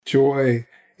Joy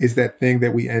is that thing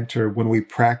that we enter when we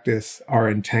practice our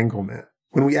entanglement,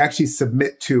 when we actually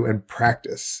submit to and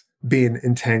practice being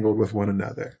entangled with one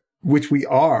another, which we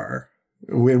are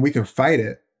when we can fight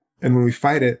it. And when we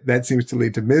fight it, that seems to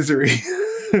lead to misery.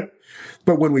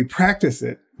 But when we practice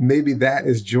it, maybe that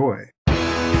is joy.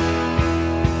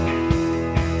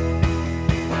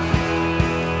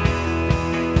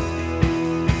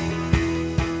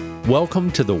 Welcome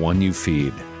to The One You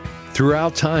Feed.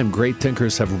 Throughout time, great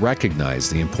thinkers have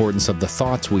recognized the importance of the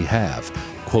thoughts we have.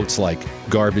 Quotes like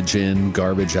garbage in,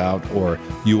 garbage out, or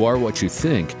you are what you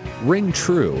think ring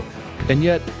true. And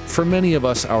yet, for many of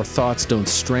us, our thoughts don't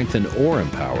strengthen or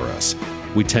empower us.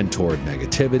 We tend toward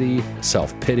negativity,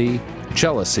 self-pity,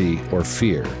 jealousy, or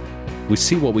fear. We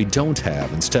see what we don't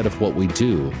have instead of what we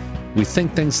do. We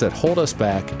think things that hold us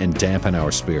back and dampen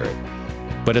our spirit.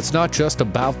 But it's not just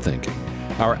about thinking.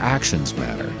 Our actions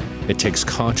matter. It takes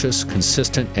conscious,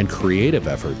 consistent, and creative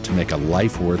effort to make a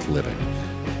life worth living.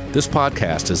 This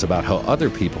podcast is about how other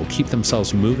people keep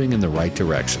themselves moving in the right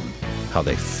direction, how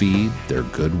they feed their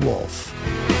good wolf.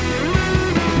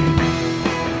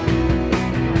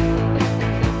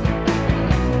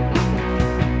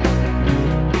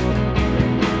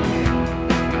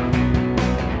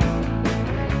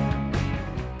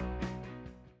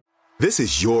 This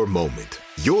is your moment,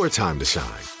 your time to shine,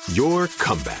 your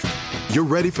comeback. You're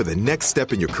ready for the next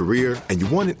step in your career, and you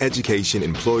want an education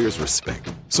employers respect.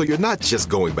 So you're not just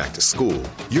going back to school,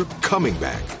 you're coming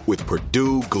back with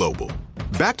Purdue Global.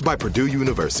 Backed by Purdue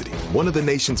University, one of the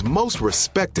nation's most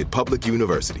respected public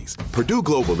universities, Purdue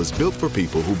Global is built for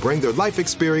people who bring their life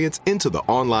experience into the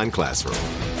online classroom.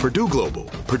 Purdue Global,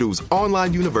 Purdue's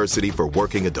online university for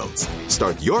working adults.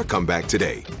 Start your comeback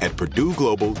today at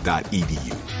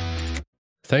purdueglobal.edu.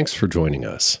 Thanks for joining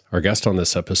us. Our guest on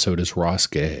this episode is Ross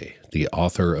Gay, the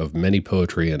author of many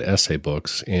poetry and essay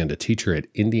books and a teacher at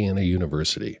Indiana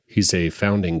University. He's a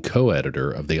founding co-editor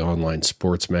of the online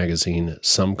sports magazine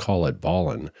Some Call It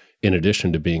Ballin', in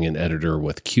addition to being an editor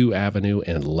with Q Avenue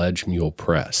and Ledge Mule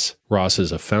Press. Ross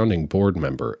is a founding board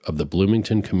member of the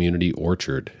Bloomington Community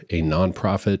Orchard, a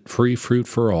nonprofit free fruit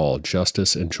for all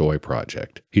justice and joy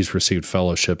project. He's received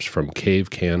fellowships from Cave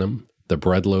Canem, the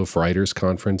Breadloaf Writers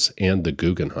Conference, and the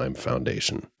Guggenheim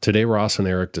Foundation. Today, Ross and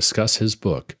Eric discuss his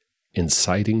book,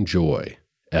 Inciting Joy,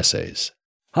 Essays.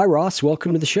 Hi, Ross.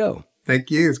 Welcome to the show. Thank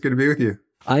you. It's good to be with you.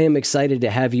 I am excited to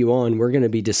have you on. We're going to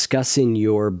be discussing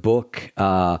your book,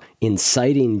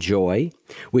 Inciting Joy,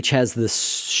 which has the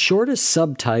shortest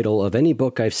subtitle of any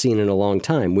book I've seen in a long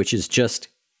time, which is just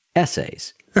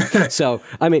essays. So,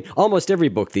 I mean, almost every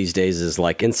book these days is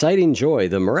like Inciting Joy,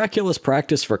 the miraculous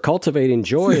practice for cultivating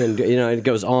joy. And, it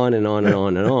goes on and on and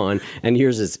on and on. And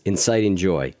here's this Inciting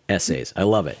Joy, Essays. I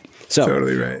love it. So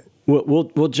Totally right.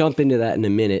 We'll jump into that in a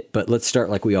minute, but let's start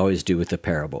like we always do with the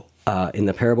parable. In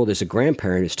the parable, there's a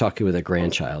grandparent who's talking with a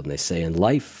grandchild, and they say, in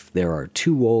life, there are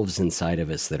two wolves inside of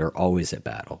us that are always at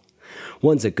battle.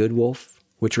 One's a good wolf,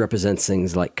 which represents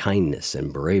things like kindness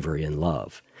and bravery and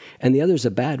love. And the other's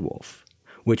a bad wolf,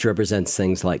 which represents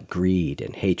things like greed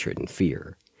and hatred and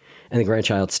fear. And the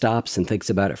grandchild stops and thinks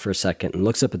about it for a second and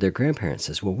looks up at their grandparent and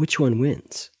says, well, which one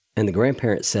wins? And the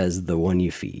grandparent says, the one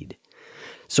you feed.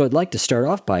 So I'd like to start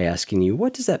off by asking you,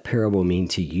 what does that parable mean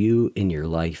to you in your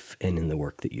life and in the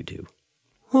work that you do?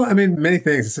 Well, I mean, many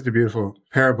things. It's such a beautiful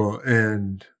parable.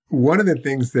 And one of the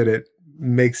things that it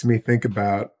makes me think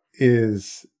about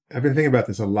is, I've been thinking about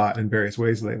this a lot in various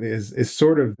ways lately, is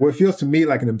sort of what feels to me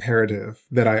like an imperative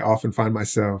that I often find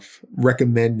myself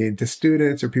recommending to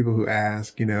students or people who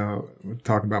ask,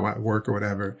 talking about my work or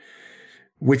whatever,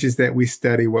 which is that we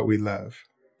study what we love.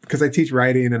 Because I teach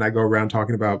writing and I go around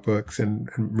talking about books and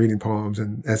reading poems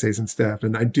and essays and stuff.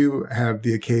 And I do have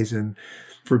the occasion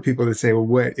for people to say,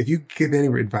 well, if you give any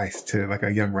advice to like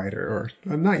a young writer or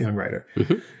a not young writer,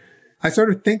 I sort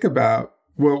of think about,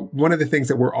 well, one of the things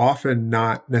that we're often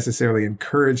not necessarily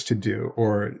encouraged to do,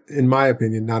 or in my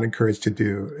opinion, not encouraged to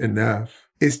do enough,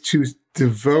 is to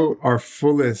devote our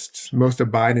fullest, most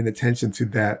abiding attention to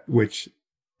that which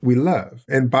we love.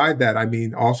 And by that, I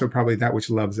mean also probably that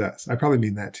which loves us. I probably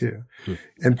mean that too.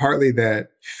 And partly that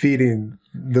feeding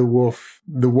the wolf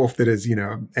that is,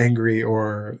 angry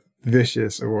or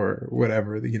vicious or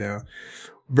whatever,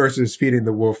 versus feeding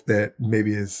the wolf that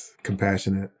maybe is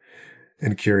compassionate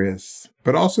and curious,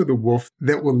 but also the wolf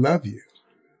that will love you.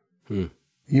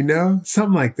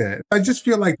 Something like that. I just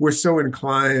feel like we're so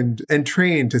inclined and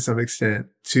trained to some extent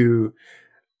to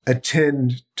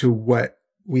attend to what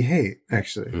we hate,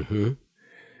 actually.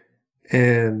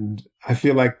 And I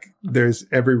feel like there's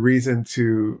every reason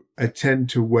to attend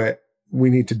to what we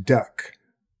need to duck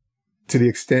to the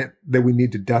extent that we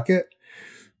need to duck it.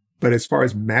 But as far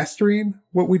as mastering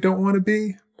what we don't want to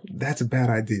be, that's a bad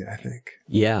idea, I think.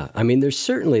 Yeah. I mean, there's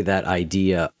certainly that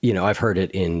idea, I've heard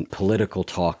it in political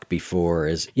talk before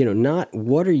is, not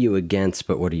what are you against,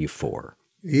 but what are you for?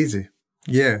 Easy.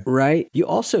 Yeah. Right? You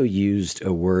also used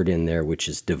a word in there, which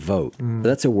is devote.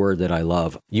 That's a word that I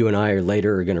love. You and I are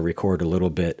later going to record a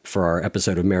little bit for our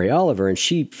episode of Mary Oliver, and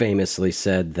she famously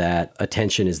said that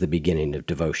attention is the beginning of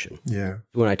devotion. Yeah.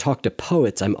 When I talk to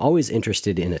poets, I'm always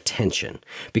interested in attention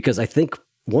because I think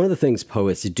one of the things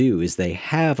poets do is they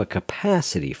have a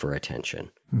capacity for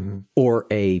attention or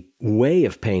a way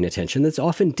of paying attention that's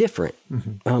often different.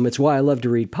 It's why I love to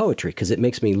read poetry because it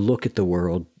makes me look at the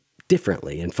world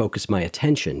differently and focus my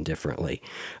attention differently.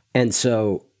 And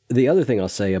so the other thing I'll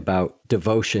say about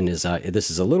devotion is,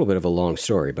 this is a little bit of a long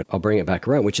story, but I'll bring it back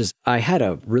around, which is I had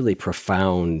a really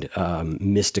profound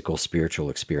mystical spiritual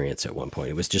experience at one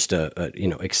point. It was just a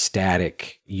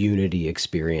ecstatic unity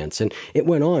experience. And it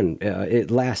went on,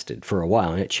 it lasted for a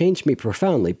while and it changed me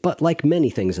profoundly. But like many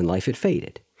things in life, it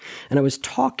faded. And I was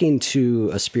talking to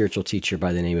a spiritual teacher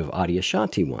by the name of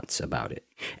Adyashanti once about it.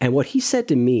 And what he said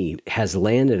to me has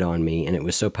landed on me, and it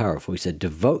was so powerful. He said,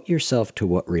 devote yourself to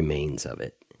what remains of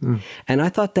it. And I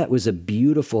thought that was a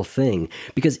beautiful thing,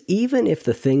 because even if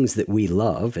the things that we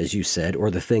love, as you said, or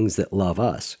the things that love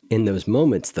us, in those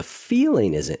moments, the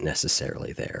feeling isn't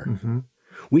necessarily there.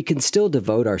 We can still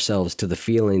devote ourselves to the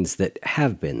feelings that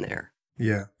have been there.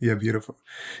 Yeah. Yeah. Beautiful.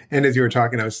 And as you were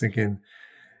talking, I was thinking,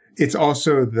 it's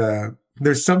also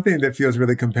there's something that feels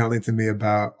really compelling to me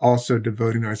about also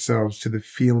devoting ourselves to the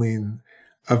feeling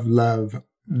of love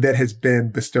that has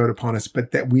been bestowed upon us,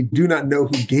 but that we do not know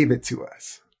who gave it to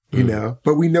us,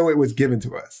 but we know it was given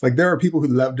to us. Like there are people who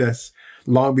loved us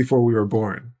long before we were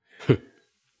born,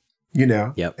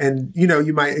 Yep. And,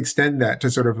 you might extend that to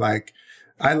sort of like,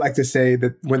 I like to say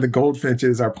that when the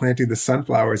goldfinches are planting the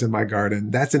sunflowers in my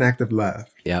garden, that's an act of love,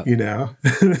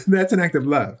 that's an act of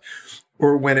love.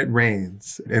 Or when it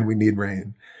rains and we need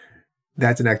rain,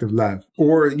 that's an act of love.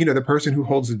 Or, the person who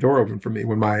holds the door open for me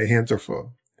when my hands are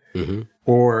full.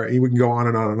 Or we can go on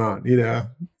and on and on,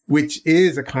 which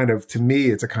is to me,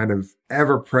 it's a kind of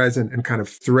ever present and kind of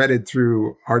threaded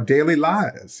through our daily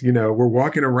lives. We're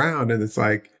walking around and it's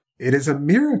like, it is a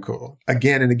miracle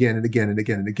again and again and again and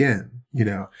again and again,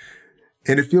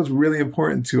 and it feels really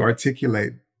important to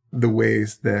articulate the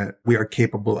ways that we are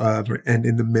capable of and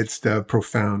in the midst of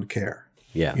profound care.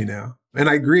 Yeah. And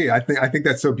I agree. I think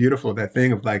that's so beautiful. That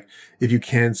thing of like, if you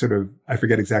can sort of, I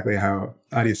forget exactly how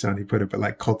Adyashanti put it, but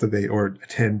like cultivate or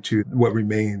attend to what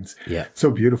remains. Yeah.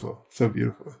 So beautiful. So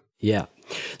beautiful. Yeah.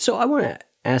 So I want to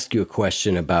ask you a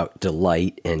question about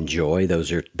delight and joy.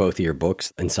 Those are both of your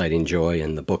books, Inciting Joy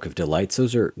and the Book of Delights.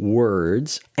 Those are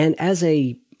words. And as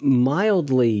a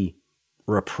mildly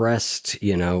repressed,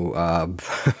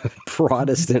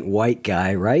 Protestant white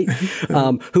guy, right?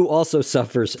 Who also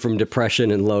suffers from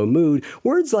depression and low mood.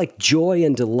 Words like joy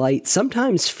and delight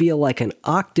sometimes feel like an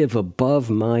octave above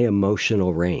my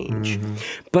emotional range.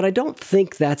 But I don't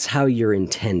think that's how you're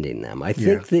intending them. I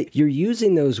think that you're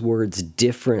using those words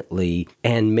differently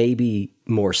and maybe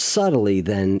more subtly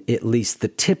than at least the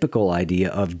typical idea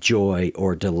of joy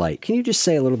or delight. Can you just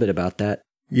say a little bit about that?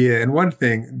 Yeah. And one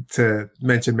thing to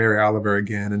mention Mary Oliver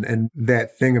again, and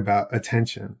that thing about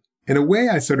attention. In a way,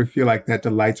 I sort of feel like that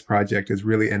Delights Project is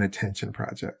really an attention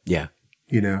project. Yeah.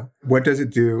 What does it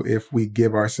do if we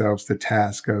give ourselves the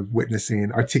task of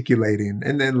witnessing, articulating,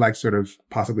 and then like sort of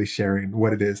possibly sharing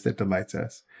what it is that delights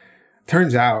us?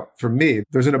 Turns out, for me,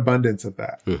 there's an abundance of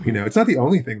that. It's not the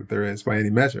only thing that there is by any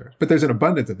measure, but there's an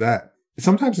abundance of that.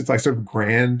 Sometimes it's like sort of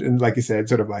grand and like you said,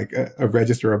 sort of like a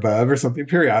register above or something.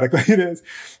 Periodically it is.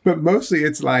 But mostly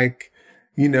it's like,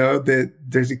 that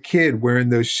there's a kid wearing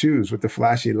those shoes with the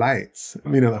flashy lights.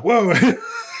 Like, whoa.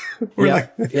 Or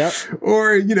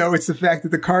or, it's the fact that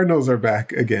the Cardinals are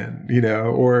back again,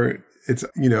 or it's,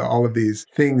 all of these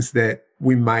things that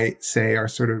we might say are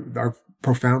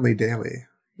profoundly daily,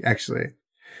 actually.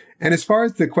 And as far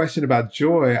as the question about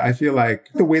joy, I feel like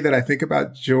the way that I think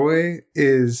about joy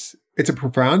is it's a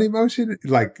profound emotion,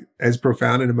 like as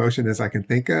profound an emotion as I can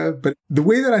think of. But the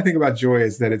way that I think about joy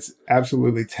is that it's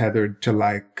absolutely tethered to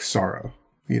like sorrow,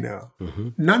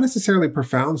 not necessarily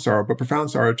profound sorrow, but profound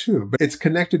sorrow too. But it's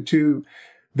connected to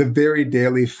the very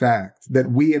daily fact that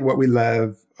we and what we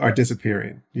love are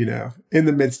disappearing, in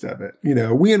the midst of it.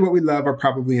 We and what we love are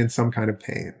probably in some kind of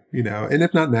pain, and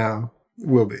if not now,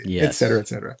 will be, et cetera, et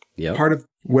cetera. Yep. Part of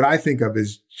what I think of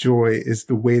as joy is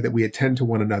the way that we attend to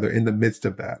one another in the midst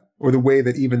of that, or the way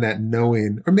that even that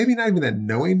knowing, or maybe not even that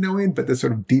knowing, but the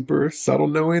sort of deeper, subtle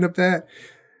knowing of that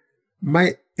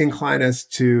might incline us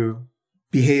to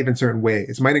behave in certain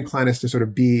ways, might incline us to sort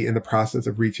of be in the process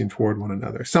of reaching toward one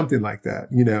another, something like that,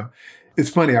 you know. It's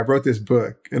funny, I wrote this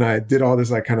book and I did all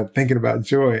this like kind of thinking about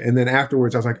joy. And then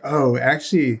afterwards I was like, oh,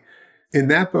 actually, in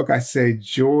that book, I say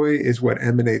joy is what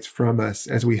emanates from us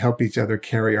as we help each other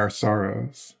carry our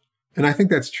sorrows. And I think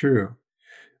that's true.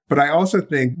 But I also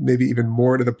think maybe even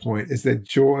more to the point is that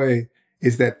joy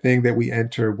is that thing that we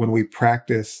enter when we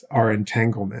practice our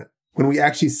entanglement, when we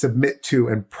actually submit to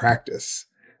and practice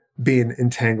being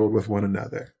entangled with one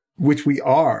another, which we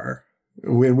are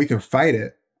when we can fight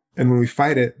it. And when we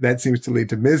fight it, that seems to lead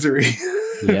to misery.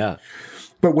 Yeah.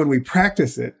 But when we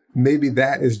practice it, maybe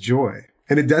that is joy.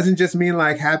 And it doesn't just mean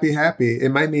like happy, happy.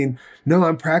 It might mean, no,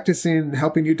 I'm practicing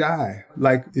helping you die.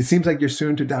 Like, it seems like you're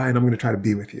soon to die and I'm going to try to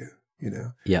be with you, you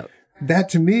know? Yeah. That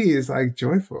to me is like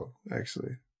joyful,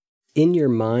 actually. In your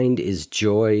mind, is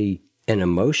joy an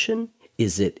emotion?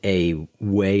 Is it a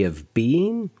way of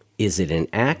being? Is it an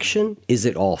action? Is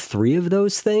it all three of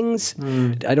those things?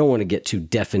 I don't want to get too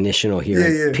definitional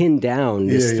here and pin down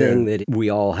this thing that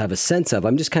we all have a sense of.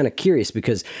 I'm just kind of curious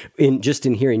because in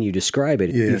hearing you describe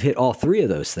it, you've hit all three of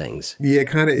those things. Yeah, it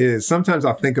kind of is. Sometimes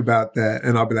I'll think about that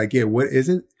and I'll be like, yeah, what is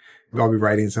it? I'll be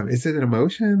writing something. Is it an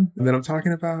emotion that I'm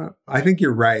talking about? I think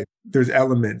you're right. There's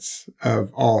elements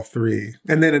of all three.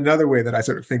 And then another way that I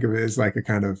sort of think of it is like a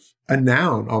kind of a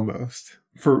noun almost.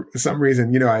 For some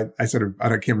reason, you know, I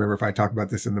can't remember if I talk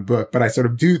about this in the book, but I sort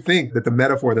of do think that the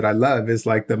metaphor that I love is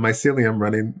like the mycelium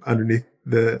running underneath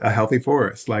a healthy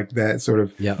forest, like that sort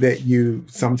of that you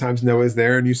sometimes know is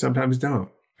there and you sometimes don't,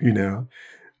 you know.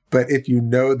 But if you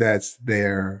know that's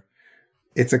there,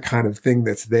 it's a kind of thing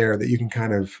that's there that you can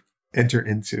kind of enter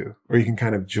into, or you can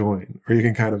kind of join, or you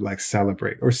can kind of like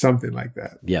celebrate or something like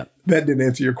that. Yeah. That didn't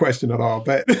answer your question at all,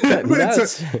 but,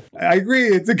 I agree.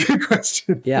 It's a good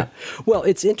question. Yeah. Well,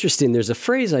 it's interesting. There's a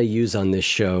phrase I use on this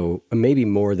show, maybe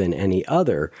more than any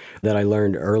other, that I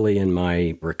learned early in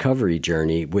my recovery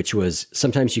journey, which was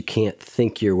sometimes you can't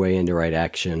think your way into right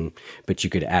action, but you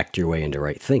could act your way into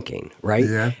right thinking, right?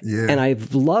 Yeah. Yeah. And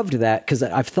I've loved that because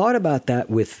I've thought about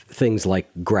that with things like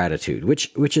gratitude,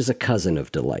 which is a cousin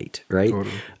of delight, right?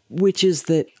 Totally. Which is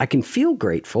that I can feel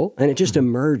grateful and it just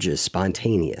emerges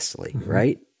spontaneously,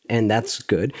 right? And that's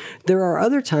good. There are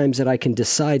other times that I can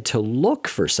decide to look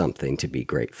for something to be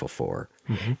grateful for.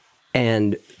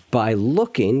 And by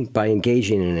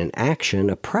engaging in an action,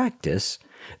 a practice,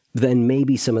 then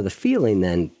maybe some of the feeling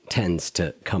then tends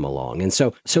to come along. And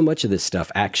so much of this stuff,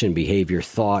 action, behavior,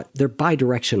 thought, they're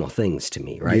bidirectional things to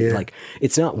me, right? Yeah. Like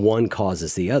it's not one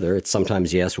causes the other. It's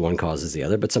sometimes, yes, one causes the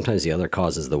other, but sometimes the other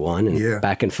causes the one and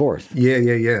back and forth.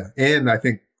 Yeah. And I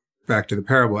think back to the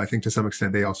parable, I think to some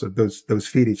extent they also, those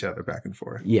feed each other back and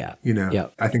forth. Yeah. You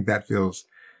know, I think that feels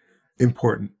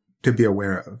important to be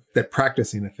aware of, that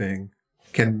practicing a thing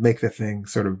can make the thing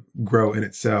sort of grow in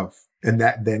itself. And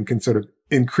that then can sort of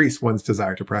increase one's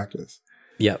desire to practice.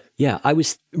 Yep. Yeah. I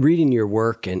was reading your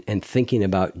work and thinking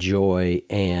about joy,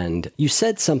 and you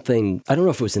said something, I don't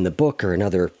know if it was in the book or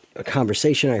another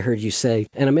conversation I heard you say,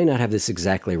 and I may not have this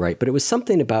exactly right, but it was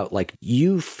something about like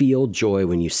you feel joy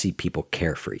when you see people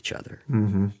care for each other.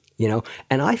 You know,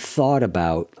 and I thought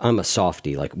about, I'm a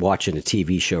softie, like watching a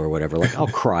TV show or whatever, like I'll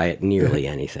cry at nearly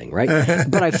anything, right?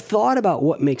 But I've thought about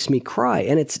what makes me cry.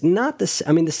 And it's not the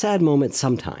sad moment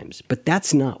sometimes, but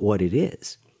that's not what it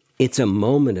is. It's a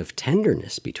moment of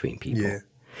tenderness between people.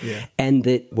 Yeah. And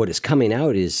that what is coming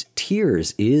out is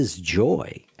tears is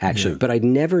joy, actually. But I'd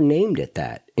never named it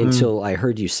that until I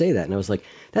heard you say that. And I was like,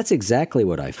 that's exactly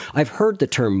what I've heard the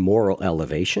term moral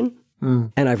elevation.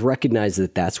 And I've recognized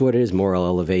that that's what it is, moral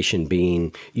elevation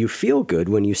being you feel good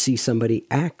when you see somebody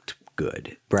act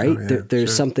good, right?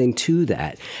 There's something to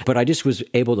that. But I just was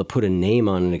able to put a name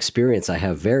on an experience I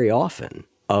have very often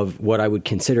of what I would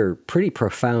consider pretty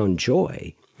profound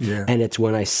joy. Yeah. And it's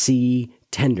when I see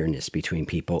tenderness between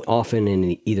people, often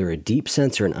in either a deep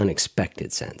sense or an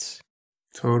unexpected sense.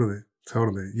 Totally.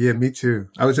 Yeah, me too.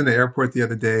 I was in the airport the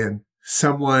other day and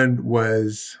someone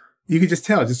was... You could just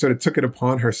tell, just sort of took it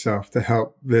upon herself to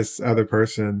help this other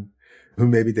person who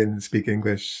maybe didn't speak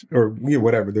English or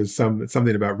whatever. There's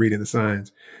something about reading the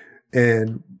signs.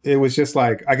 And it was just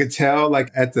like, I could tell like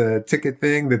at the ticket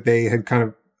thing that they had kind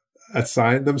of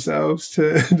assigned themselves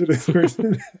to this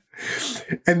person.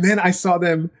 And then I saw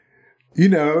them,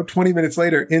 20 minutes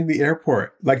later in the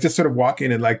airport, like just sort of walking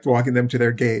them to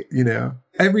their gate,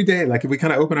 every day. Like if we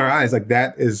kind of open our eyes, like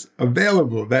that is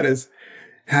available. That is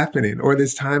happening. Or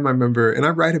this time I remember, and I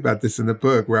write about this in the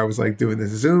book, where I was like doing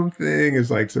this Zoom thing. It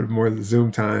was like sort of more of the Zoom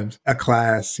times, a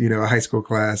class, a high school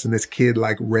class. And this kid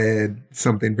like read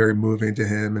something very moving to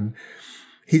him and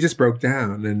he just broke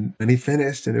down and he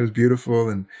finished and it was beautiful.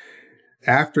 And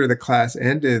after the class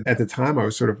ended, at the time, I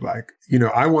was sort of like,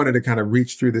 I wanted to kind of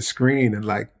reach through the screen and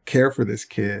like care for this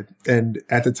kid. And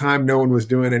at the time, no one was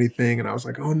doing anything. And I was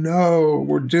like, oh no,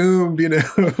 we're doomed,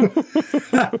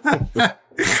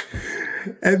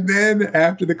 And then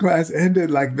after the class ended,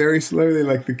 like very slowly,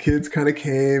 like the kids kind of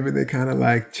came and they kind of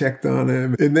like checked on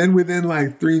him. And then within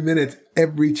like 3 minutes,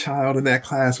 every child in that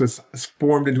class was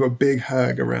formed into a big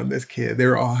hug around this kid. They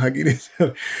were all hugging each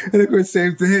other. And of course,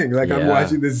 same thing. Like I'm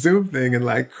watching this Zoom thing and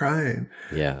like crying.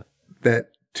 Yeah. That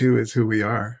too is who we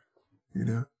are,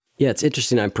 Yeah, it's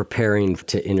interesting. I'm preparing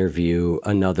to interview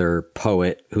another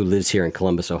poet who lives here in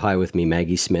Columbus, Ohio with me,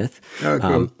 Maggie Smith. Oh,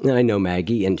 cool. And I know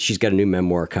Maggie, and she's got a new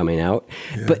memoir coming out.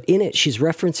 Yeah. But in it, she's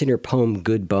referencing her poem,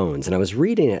 Good Bones. And I was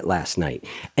reading it last night.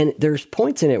 And there's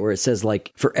points in it where it says,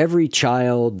 like, for every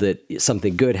child that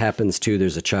something good happens to,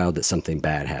 there's a child that something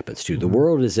bad happens to. Mm-hmm. The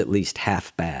world is at least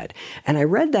half bad. And I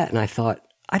read that and I thought,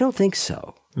 I don't think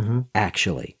so,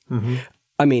 actually. Mm-hmm.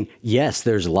 I mean, yes,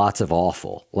 there's lots of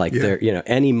awful, like there,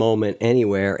 any moment,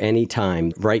 anywhere,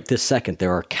 anytime, right this second,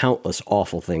 there are countless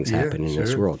awful things happening in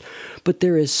this world. But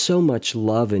there is so much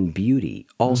love and beauty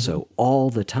also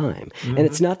all the time. And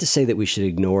it's not to say that we should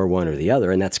ignore one or the other.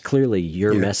 And that's clearly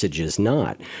your message is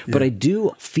not. But I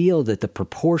do feel that the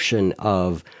proportion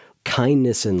of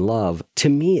kindness and love, to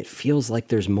me, it feels like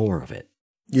there's more of it.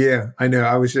 Yeah, I know.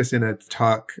 I was just in a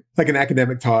talk, like an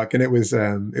academic talk, and it was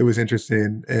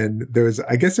interesting. And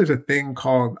I guess there's a thing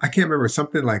called, I can't remember,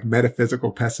 something like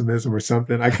metaphysical pessimism or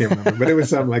something. I can't remember, but it was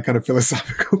some like kind of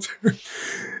philosophical term.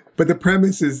 But the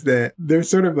premise is that they're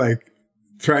sort of like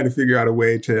trying to figure out a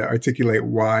way to articulate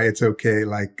why it's okay,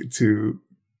 like to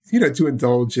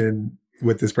indulge in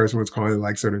what this person was calling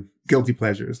like sort of guilty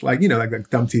pleasures, like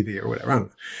dumb TV or whatever. I don't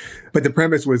know. But the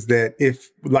premise was that if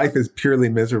life is purely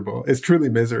miserable, it's truly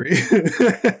misery,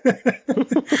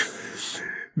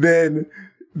 then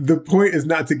the point is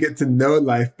not to get to know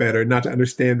life better, not to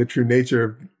understand the true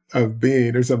nature of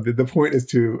being or something. The point is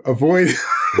to avoid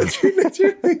the true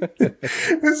nature of being.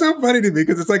 It's so funny to me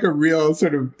because it's like a real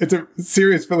it's a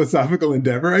serious philosophical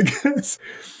endeavor, I guess.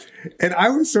 And I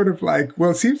was sort of like,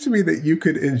 well, it seems to me that you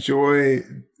could enjoy,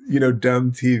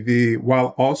 dumb TV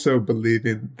while also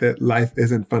believing that life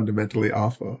isn't fundamentally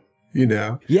awful,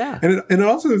 Yeah. And it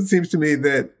also seems to me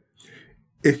that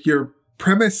if your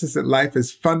premise is that life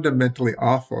is fundamentally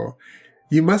awful,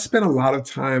 you must spend a lot of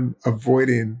time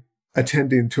avoiding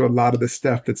attending to a lot of the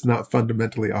stuff that's not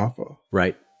fundamentally awful.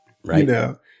 Right.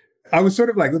 I was sort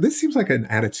of like, well, this seems like an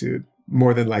attitude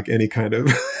more than like any kind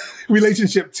of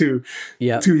relationship to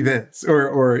events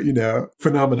or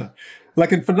phenomena.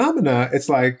 Like in phenomena, it's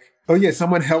like, oh yeah,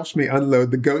 someone helps me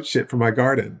unload the goat shit from my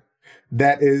garden.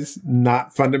 That is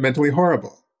not fundamentally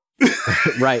horrible.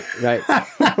 Right. It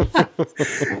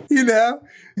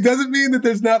doesn't mean that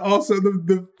there's not also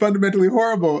the fundamentally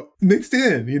horrible mixed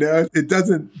in, it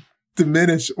doesn't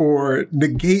diminish or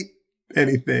negate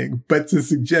anything, but to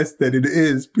suggest that it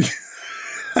is.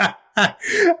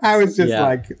 I was just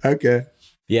like, okay.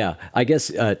 Yeah, I guess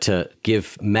to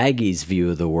give Maggie's view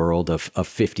of the world of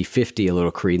 50-50 a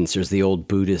little credence, there's the old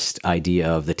Buddhist idea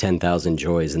of the 10,000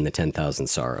 joys and the 10,000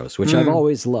 sorrows, which I've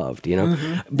always loved,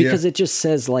 because it just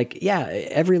says like,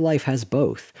 every life has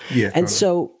both. Yeah, and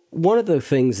so one of the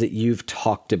things that you've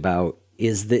talked about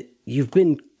is that you've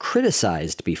been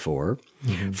criticized before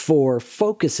for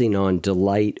focusing on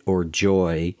delight or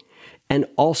joy and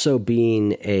also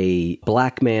being a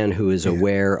Black man who is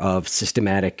aware of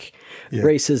systematic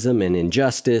racism and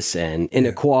injustice and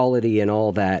inequality and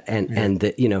all that. And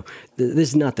that, this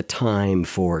is not the time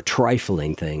for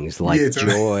trifling things like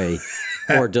joy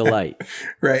or delight.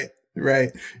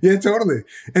 Right. Yeah, totally.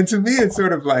 And to me, it's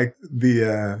sort of like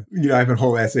I have a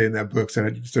whole essay in that book, so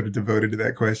I sort of devoted to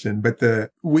that question. But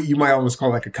what you might almost call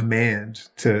like a command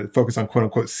to focus on quote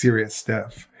unquote serious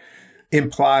stuff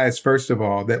implies, first of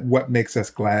all, that what makes us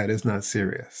glad is not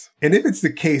serious. And if it's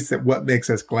the case that what makes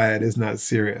us glad is not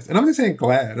serious, and I'm just saying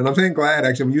glad, and I'm saying glad,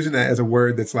 actually, I'm using that as a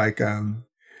word that's like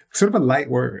sort of a light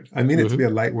word. I mean it to be a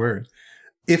light word.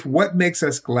 If what makes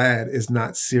us glad is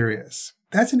not serious,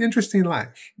 that's an interesting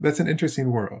life. That's an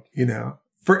interesting world,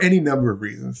 for any number of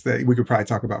reasons that we could probably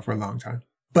talk about for a long time.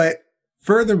 But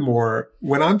furthermore,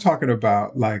 when I'm talking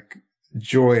about like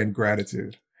joy and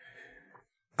gratitude,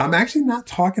 I'm actually not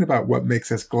talking about what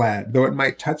makes us glad, though it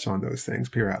might touch on those things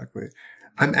periodically.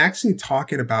 I'm actually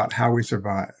talking about how we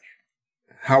survive,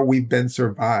 how we've been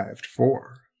survived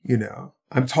for,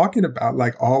 I'm talking about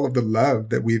like all of the love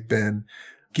that we've been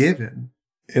given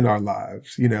in our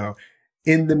lives,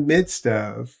 in the midst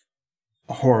of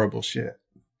horrible shit,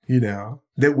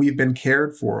 that we've been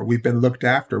cared for, we've been looked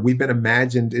after, we've been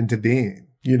imagined into being,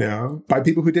 by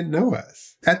people who didn't know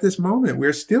us. At this moment,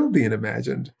 we're still being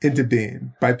imagined into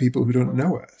being by people who don't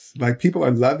know us. Like, people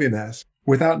are loving us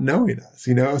without knowing us.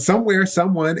 Somewhere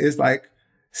someone is like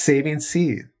saving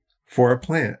seed for a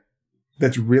plant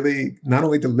that's really not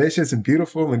only delicious and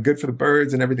beautiful and good for the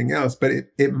birds and everything else, but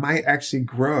it might actually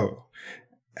grow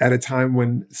at a time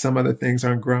when some other things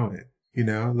aren't growing,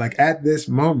 like at this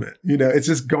moment, it's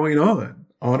just going on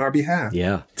our behalf.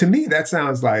 Yeah. To me, that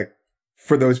sounds like,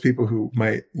 for those people who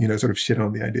might, sort of shit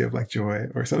on the idea of like joy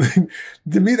or something,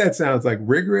 to me, that sounds like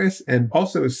rigorous and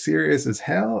also serious as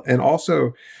hell, and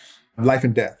also life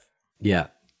and death. Yeah.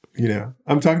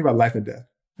 I'm talking about life and death,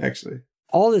 actually.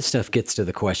 All this stuff gets to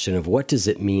the question of what does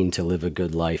it mean to live a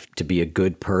good life, to be a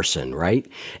good person, right?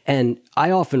 And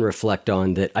I often reflect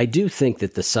on that. I do think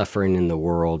that the suffering in the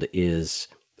world is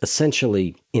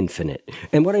essentially infinite.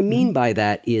 And what I mean by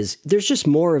that is there's just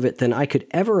more of it than I could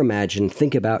ever imagine,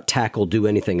 think about, tackle, do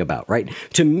anything about, right?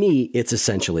 To me, it's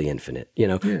essentially infinite.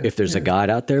 If there's a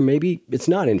God out there, maybe it's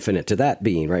not infinite to that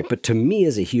being, right? But to me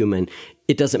as a human,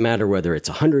 it doesn't matter whether it's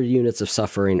 100 units of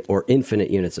suffering or infinite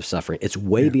units of suffering. It's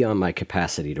way beyond my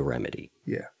capacity to remedy.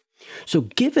 Yeah. So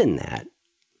given that,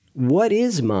 what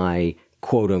is my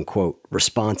quote unquote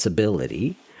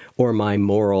responsibility or my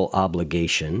moral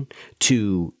obligation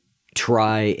to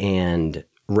try and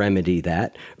remedy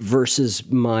that versus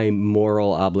my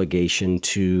moral obligation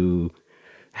to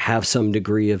have some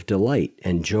degree of delight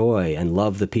and joy and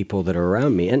love the people that are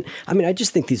around me? And I mean, I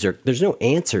just think there's no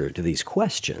answer to these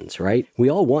questions, right? We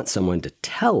all want someone to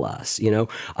tell us,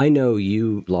 I know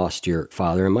you lost your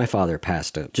father, and my father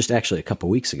passed just actually a couple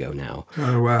weeks ago now.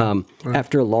 Oh, wow.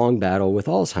 After a long battle with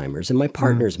Alzheimer's, and my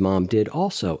partner's mom did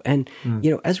also. And,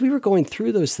 as we were going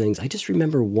through those things, I just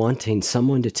remember wanting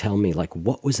someone to tell me like,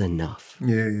 what was enough?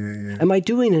 Yeah. Am I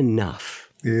doing enough?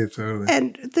 Yeah, totally.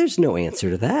 And there's no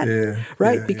answer to that,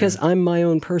 right? Because I'm my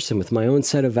own person with my own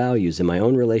set of values and my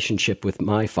own relationship with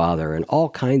my father and all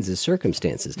kinds of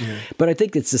circumstances. Yeah. But I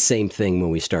think it's the same thing when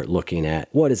we start looking at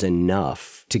what is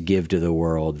enough to give to the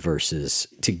world versus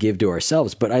to give to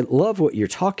ourselves. But I love what you're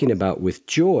talking about with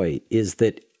joy is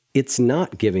that it's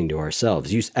not giving to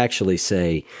ourselves. You actually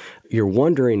say, you're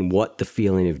wondering what the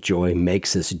feeling of joy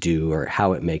makes us do or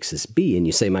how it makes us be. And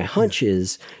you say, my hunch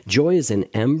is joy is an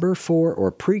ember for or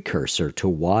precursor to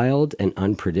wild and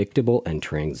unpredictable and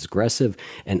transgressive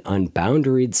and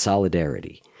unboundaried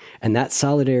solidarity. And that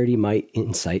solidarity might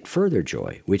incite further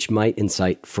joy, which might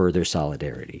incite further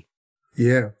solidarity.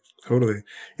 Yeah, totally.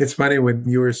 It's funny when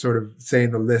you were sort of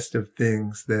saying the list of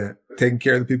things that taking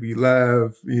care of the people you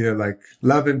love, like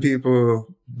loving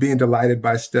people, being delighted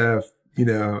by stuff,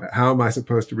 how am I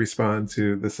supposed to respond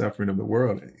to the suffering of the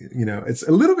world? It's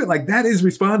a little bit like that is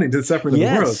responding to the suffering of the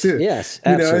world too. Yes,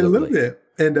 absolutely. A little bit.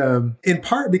 And in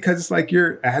part because it's like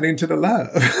you're adding to the love,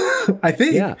 I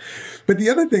think. Yeah. But the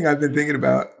other thing I've been thinking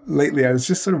about lately, I was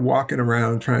just sort of walking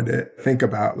around trying to think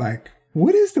about like,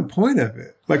 what is the point of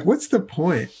it? Like, what's the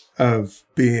point of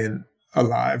being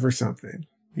alive or something?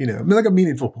 Like a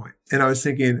meaningful point. And I was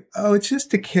thinking, it's just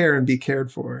to care and be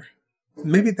cared for.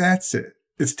 Maybe that's it.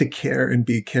 It's to care and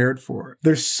be cared for.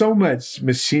 There's so much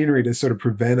machinery to sort of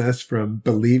prevent us from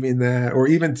believing that or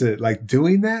even to like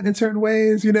doing that in certain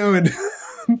ways, and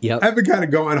I've been kind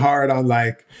of going hard on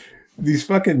like these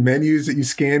fucking menus that you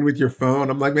scan with your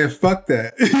phone. I'm like, man, fuck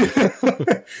that.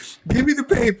 Give me the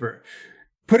paper.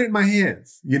 Put it in my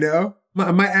hands,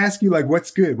 I might ask you like, what's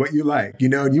good, what you like,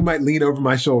 and you might lean over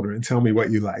my shoulder and tell me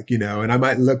what you like, and I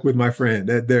might look with my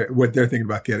friend at what they're thinking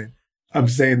about getting. I'm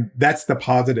saying that's the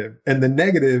positive. And the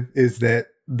negative is that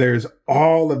there's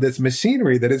all of this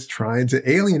machinery that is trying to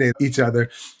alienate each other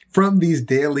from these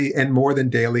daily and more than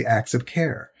daily acts of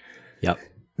care. Yep.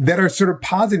 That are sort of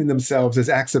positing themselves as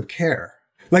acts of care.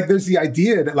 Like there's the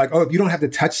idea that like, if you don't have to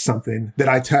touch something that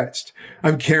I touched,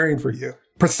 I'm caring for you.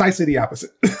 Precisely the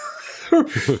opposite.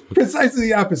 Precisely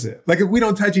the opposite. Like if we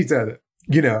don't touch each other,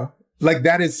 like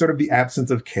that is sort of the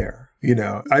absence of care.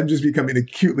 I'm just becoming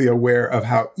acutely aware of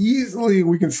how easily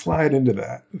we can slide into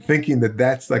that, thinking that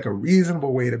that's like a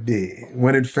reasonable way to be.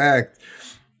 When in fact,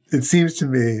 it seems to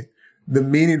me the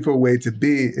meaningful way to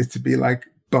be is to be like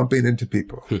bumping into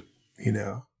people,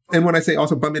 And when I say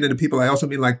also bumping into people, I also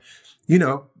mean like,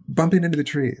 bumping into the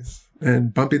trees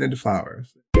and bumping into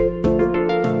flowers.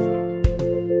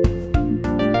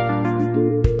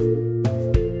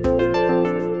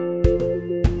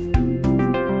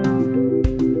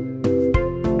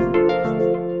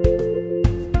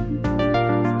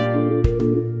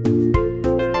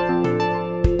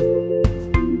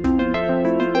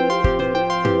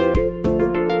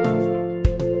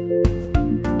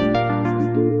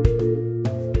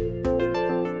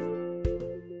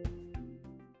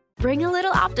 Bring a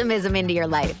little optimism into your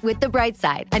life with The Bright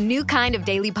Side, a new kind of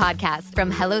daily podcast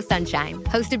from Hello Sunshine,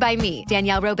 hosted by me,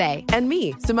 Danielle Robay. And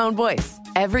me, Simone Boyce.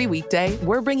 Every weekday,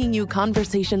 we're bringing you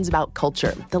conversations about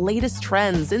culture, the latest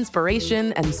trends,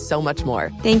 inspiration, and so much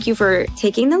more. Thank you for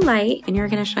taking the light, and you're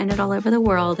going to shine it all over the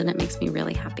world, and it makes me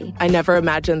really happy. I never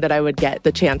imagined that I would get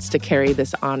the chance to carry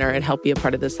this honor and help be a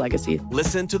part of this legacy.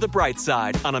 Listen to The Bright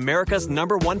Side on America's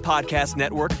 #1 podcast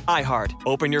network, iHeart.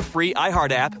 Open your free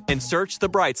iHeart app and search The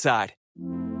Bright Side.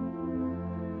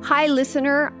 Hi,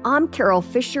 listener. I'm Carol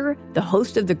Fisher, the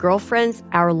host of The Girlfriends,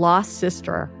 Our Lost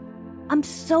Sister. I'm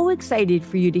so excited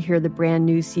for you to hear the brand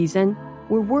new season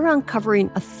where we're uncovering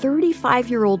a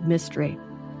 35-year-old mystery.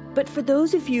 But for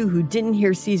those of you who didn't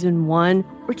hear season 1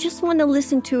 or just want to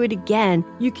listen to it again,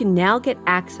 you can now get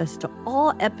access to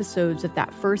all episodes of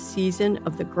that first season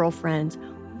of The Girlfriends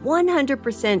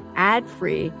 100%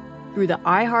 ad-free through the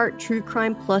iHeart True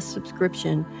Crime Plus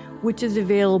subscription, which is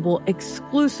available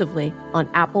exclusively on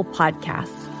Apple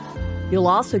Podcasts. You'll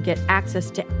also get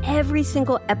access to every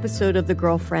single episode of The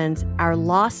Girlfriends, Our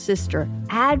Lost Sister,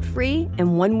 ad-free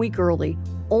and 1 week early,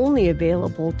 only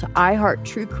available to iHeart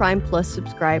True Crime Plus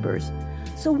subscribers.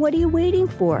 So what are you waiting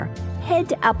for? Head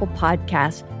to Apple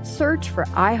Podcasts, search for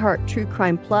iHeart True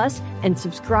Crime Plus, and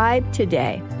subscribe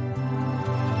today.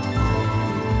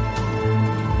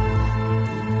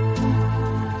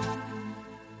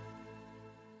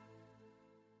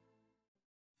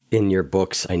 In your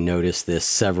books, I noticed this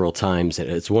several times, and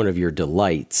it's one of your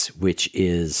delights, which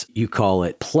is, you call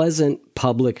it pleasant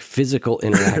public physical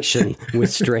interaction with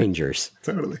strangers.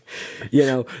 Totally. You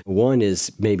know, one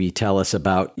is maybe tell us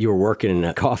about you were working in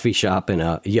a coffee shop and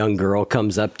a young girl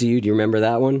comes up to you. Do you remember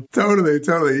that one? Totally.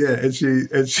 Yeah. And she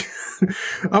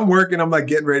I'm working, I'm like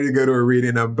getting ready to go to a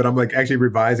reading, but I'm like actually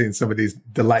revising some of these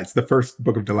delights, the first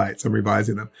book of delights, I'm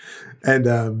revising them.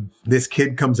 And this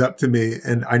kid comes up to me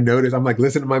and I notice, I'm like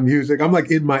listening to my music. I'm like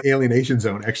in my alienation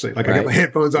zone, actually. Like I got my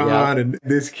headphones on and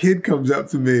this kid comes up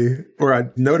to me, or I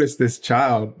notice this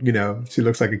child, you know, she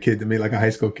looks like a kid to me, like a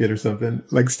high school kid or something,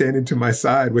 like standing to my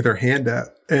side with her hand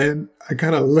up. And I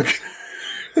kind of look,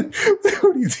 what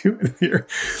are you doing here?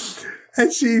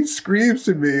 And she screams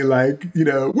to me like, you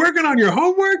know, working on your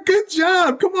homework? Good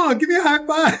job. Come on, give me a high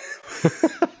five.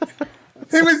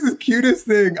 It was the cutest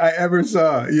thing I ever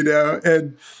saw, you know?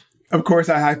 And of course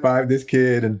I high-fived this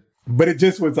kid. But it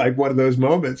just was like one of those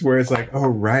moments where it's like, oh,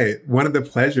 right. One of the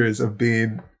pleasures of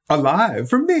being alive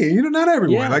for me, you know, not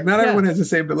everyone, like not everyone has the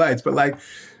same delights, but like,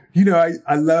 you know,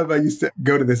 I used to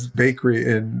go to this bakery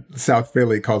in South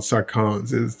Philly called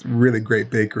Sarcone's. It's a really great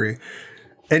bakery.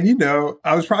 And, you know,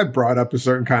 I was probably brought up a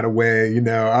certain kind of way, you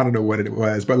know, I don't know what it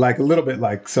was, but like a little bit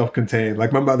like self-contained.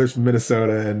 Like my mother's from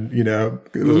Minnesota and, you know,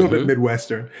 a little bit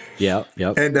Midwestern. Yep.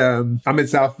 And I'm in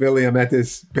South Philly. I'm at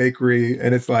this bakery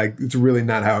and it's like, it's really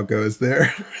not how it goes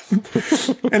there.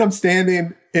 And I'm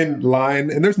standing in line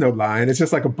and there's no line. It's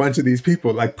just like a bunch of these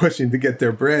people like pushing to get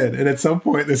their bread. And at some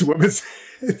point, this woman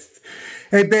says,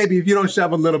 hey, baby, if you don't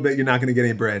shove a little bit, you're not going to get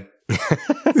any bread.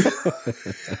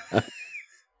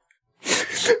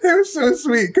 It was so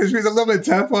sweet because she was a little bit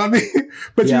tough on me,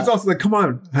 but she was also like, come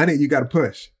on, honey, you got to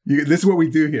push. This is what we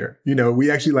do here. You know, we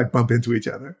actually like bump into each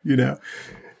other, you know.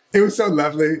 It was so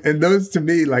lovely. And those to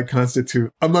me like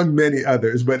constitute, among many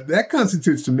others, but that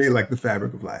constitutes to me like the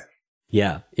fabric of life.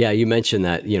 Yeah. You mentioned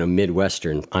that, you know,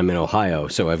 Midwestern. I'm in Ohio,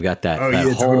 so I've got that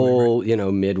whole, totally. You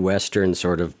know, Midwestern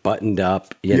sort of buttoned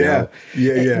up, you know.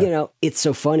 You know, it's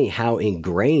so funny how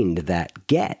ingrained that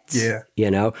gets. Yeah. You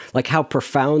know, like how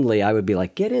profoundly I would be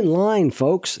like, get in line,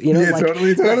 folks. You know, like,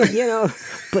 totally. You know,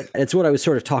 but it's what I was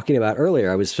sort of talking about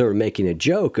earlier. I was sort of making a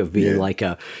joke of being like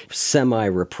a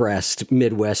semi-repressed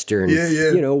Midwestern,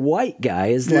 you know, white guy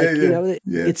is like, you know,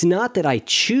 it's not that I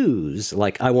choose,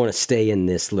 like, I want to stay in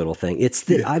this little thing. It's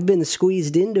that I've been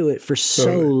squeezed into it for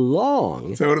so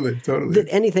long. Totally. That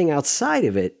anything outside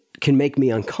of it can make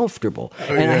me uncomfortable.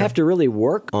 I have to really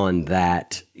work on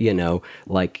that, you know,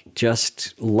 like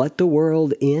just let the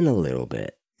world in a little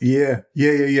bit. Yeah.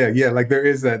 Like there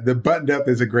is that. The buttoned up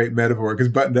is a great metaphor because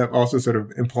buttoned up also sort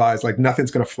of implies like nothing's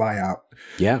going to fly out.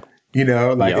 Yeah. You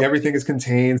know, like everything is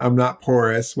contained. I'm not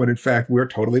porous when in fact we're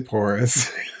totally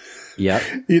porous. Yeah.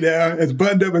 You know, as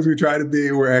buttoned up as we try to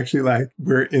be, we're actually like,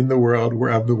 we're in the world, we're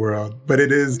of the world. But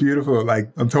it is beautiful.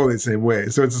 Like, I'm totally the same way.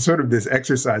 So it's sort of this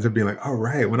exercise of being like, oh,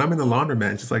 right, when I'm in the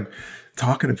laundromat, just like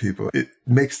talking to people, it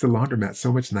makes the laundromat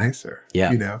so much nicer.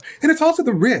 Yeah. You know, and it's also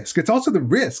the risk. It's also the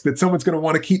risk that someone's going to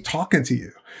want to keep talking to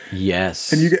you.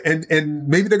 Yes. And and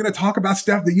maybe they're going to talk about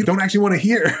stuff that you don't actually want to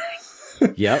hear.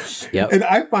 Yep. And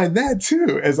I find that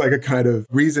too as like a kind of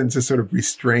reason to sort of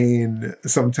restrain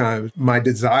sometimes my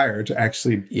desire to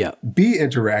actually be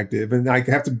interactive. And I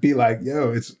have to be like,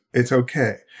 yo, it's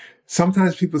okay.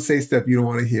 Sometimes people say stuff you don't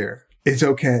want to hear. It's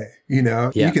okay. You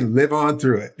know, you can live on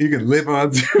through it. You can live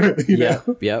on through it. You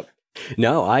know? Yep.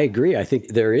 No, I agree. I think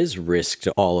there is risk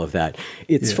to all of that.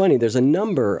 It's funny. There's a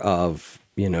number of,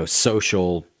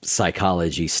 social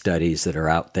psychology studies that are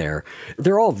out there.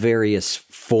 They're all various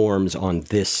forms on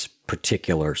this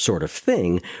particular sort of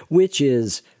thing, which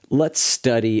is let's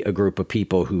study a group of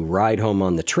people who ride home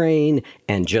on the train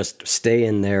and just stay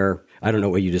in their, I don't know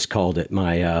what you just called it,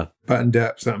 my buttoned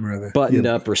up something or other. Buttoned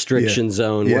up restriction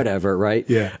zone, whatever, right?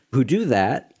 Yeah. Who do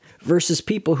that versus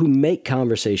people who make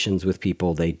conversations with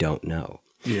people they don't know.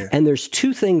 Yeah. And there's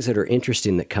two things that are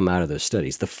interesting that come out of those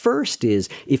studies. The first is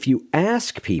if you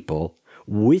ask people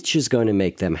which is going to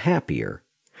make them happier,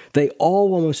 they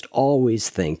almost always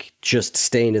think just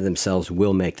staying to themselves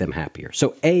will make them happier.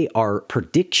 So our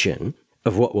prediction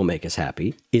of what will make us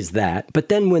happy is that. But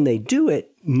then when they do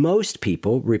it, most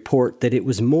people report that it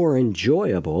was more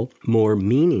enjoyable, more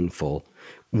meaningful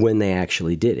when they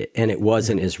actually did it. And it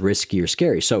wasn't as risky or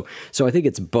scary. So I think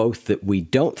it's both that we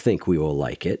don't think we will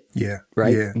like it,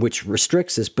 right? Yeah. Which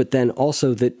restricts us, but then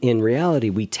also that in reality,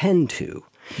 we tend to.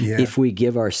 If we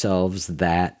give ourselves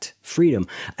that freedom.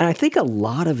 And I think a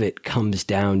lot of it comes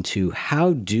down to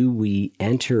how do we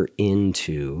enter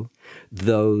into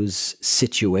those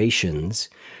situations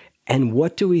and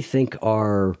what do we think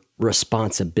our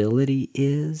responsibility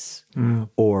is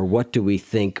or what do we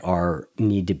think our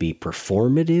need to be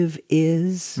performative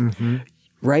is?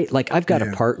 Right? Like I've got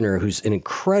a partner who's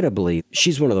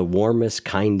she's one of the warmest,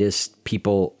 kindest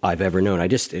people I've ever known.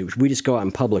 We just go out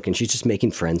in public and she's just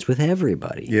making friends with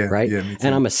everybody. Right? Yeah, me too.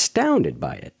 And I'm astounded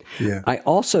by it. Yeah. I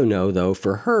also know though,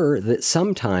 for her that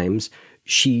sometimes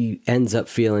she ends up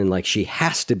feeling like she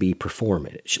has to be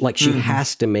performative, like she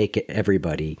has to make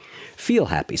everybody feel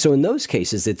happy. So in those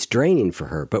cases, it's draining for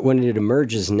her. But when it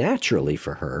emerges naturally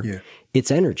for her,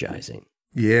 it's energizing.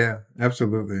 Yeah,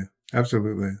 absolutely.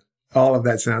 Absolutely. All of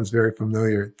that sounds very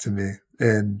familiar to me.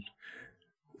 And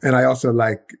I also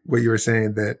like what you were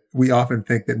saying that we often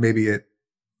think that maybe it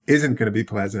isn't going to be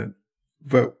pleasant,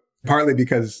 but partly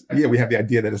because, we have the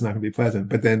idea that it's not going to be pleasant,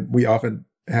 but then we often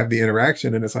have the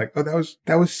interaction and it's like, oh,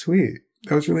 that was sweet.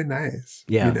 That was really nice.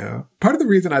 Yeah. Part of the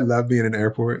reason I love being in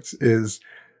airports is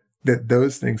that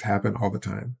those things happen all the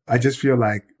time. I just feel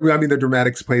like, they're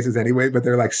dramatic places anyway, but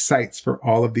they're like sites for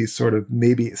all of these sort of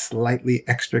maybe slightly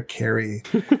extra carry,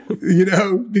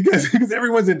 because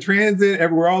everyone's in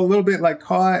transit, we're all a little bit like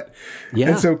caught. Yeah.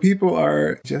 And so people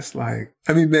are just like,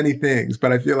 many things,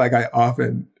 but I feel like I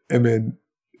often am in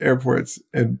airports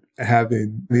and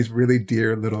having these really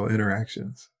dear little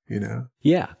interactions.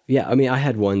 Yeah. I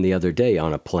had one the other day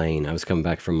on a plane. I was coming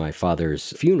back from my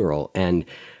father's funeral and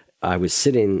I was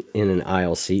sitting in an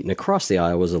aisle seat and across the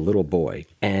aisle was a little boy.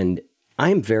 And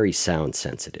I'm very sound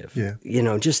sensitive.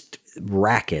 Yeah. Just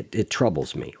racket, it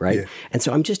troubles me, right? Yeah. And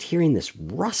so I'm just hearing this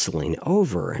rustling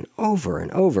over and over and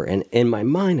over. And in my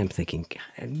mind, I'm thinking,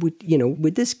 God,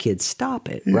 would this kid stop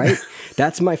it, right?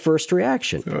 That's my first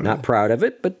reaction. Not proud of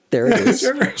it, but there it is.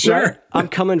 Sure. Right? I'm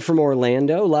coming from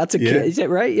Orlando, lots of kids,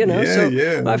 right?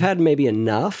 I've had maybe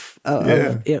enough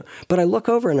but I look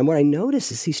over and what I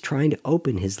notice is he's trying to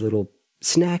open his little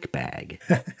snack bag.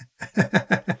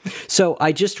 So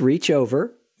I just reach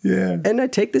over. Yeah. And I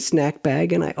take the snack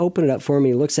bag and I open it up for him.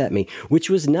 He looks at me, which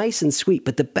was nice and sweet.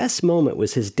 But the best moment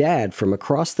was his dad from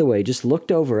across the way just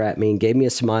looked over at me and gave me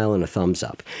a smile and a thumbs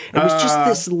up. It was just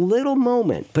this little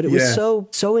moment, but it was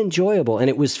so enjoyable. And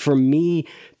it was for me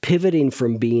pivoting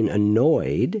from being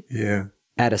annoyed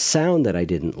at a sound that I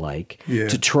didn't like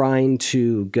to trying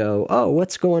to go, oh,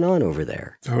 what's going on over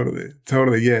there?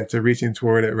 Totally. Yeah. To reaching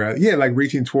toward it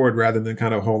reaching toward rather than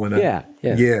kind of holding up.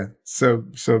 Yeah. So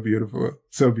beautiful.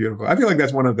 So beautiful. I feel like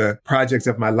that's one of the projects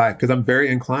of my life because I'm very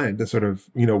inclined to sort of,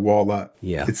 wall up.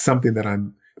 Yeah. It's something that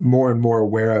I'm more and more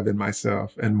aware of in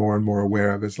myself and more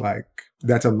aware of is like,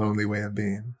 that's a lonely way of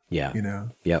being. Yeah.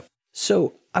 Yep.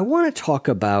 So I want to talk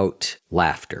about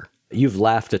laughter. You've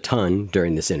laughed a ton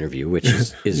during this interview, which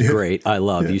is great. I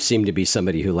love. You seem to be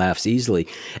somebody who laughs easily.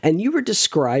 And you were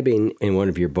describing in one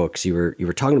of your books, you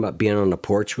were talking about being on a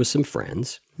porch with some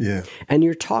friends. Yeah. And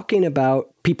you're talking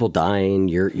about people dying,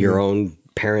 your own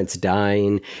parents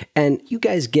dying, and you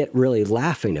guys get really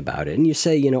laughing about it. And you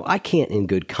say, I can't in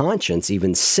good conscience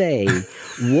even say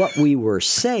what we were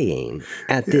saying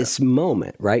at this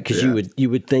moment, right? Because you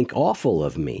would think awful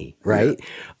of me, right? Yeah.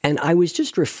 And I was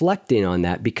just reflecting on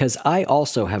that because I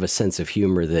also have a sense of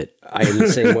humor that I am the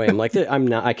same way. I'm like,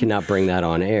 I cannot bring that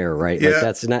on air, right? Yeah.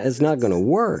 Like it's not going to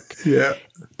work. Yeah.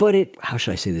 But how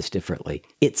should I say this differently?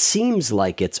 It seems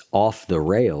like it's off the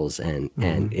rails and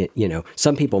it,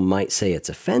 some people might say it's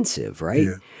offensive, right?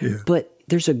 Yeah. Yeah. But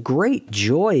there's a great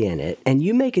joy in it. And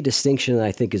you make a distinction that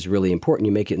I think is really important.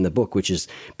 You make it in the book, which is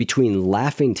between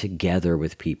laughing together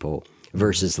with people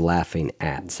versus laughing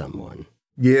at someone.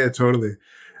 Yeah, totally.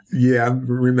 Yeah, I'm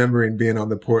remembering being on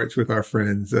the porch with our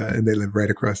friends, and they live right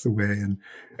across the way. And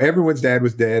everyone's dad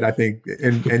was dead, I think,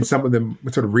 and some of them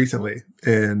sort of recently.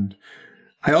 And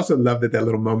I also love that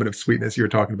little moment of sweetness you were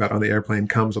talking about on the airplane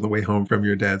comes on the way home from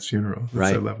your dad's funeral. That's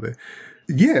right. So lovely.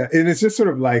 Yeah, and it's just sort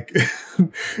of like,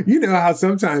 how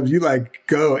sometimes you like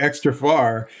go extra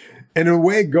far. And in a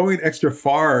way, going extra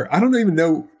far, I don't even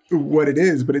know what it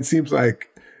is, but it seems like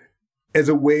as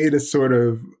a way to sort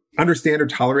of understand or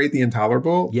tolerate the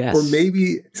intolerable. Yes. Or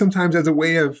maybe sometimes as a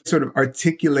way of sort of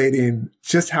articulating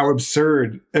just how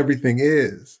absurd everything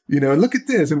is. Look at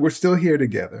this, and we're still here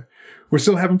together. We're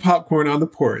still having popcorn on the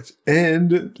porch.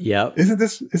 And isn't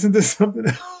this something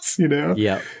else,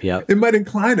 Yep. It might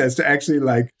incline us to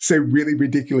actually say really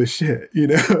ridiculous shit,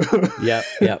 Yep.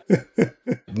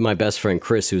 My best friend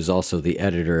Chris, who's also the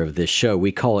editor of this show,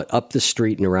 we call it up the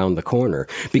street and around the corner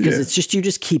because it's just, you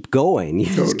just keep going. You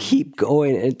just keep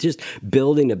going and just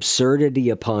building absurdity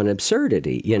upon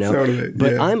absurdity, Totally.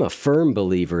 But I'm a firm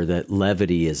believer that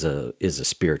levity is a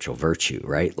spiritual virtue,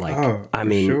 right?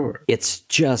 Sure. It's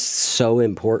just so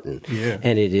important. Yeah.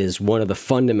 And it is one of the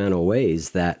fundamental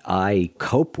ways that I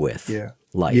cope with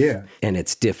life and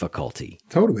its difficulty.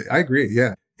 Totally. I agree.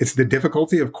 Yeah. It's the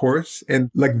difficulty, of course.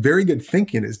 And very good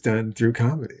thinking is done through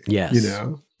comedy. Yes.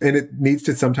 And it needs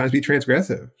to sometimes be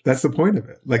transgressive. That's the point of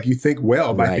it. You think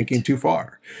well by thinking too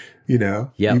far, You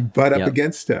butt up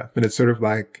against stuff. And it's sort of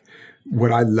like,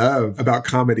 what I love about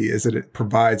comedy is that it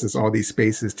provides us all these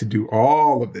spaces to do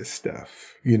all of this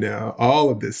stuff,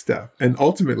 all of this stuff. And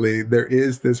ultimately, there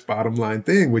is this bottom line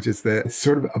thing, which is that it's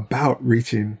sort of about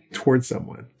reaching towards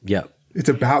someone. Yep. It's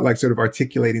about sort of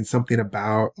articulating something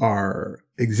about our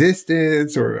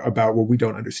existence or about what we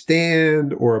don't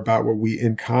understand or about what we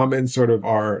in common sort of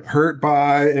are hurt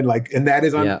by. And that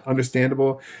is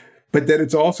understandable. But that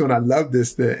it's also, and I love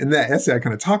this, in that essay I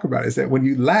kind of talk about, is that when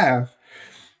you laugh,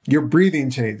 your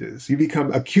breathing changes. You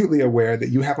become acutely aware that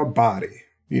you have a body,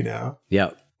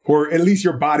 Yeah. Or at least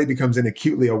your body becomes an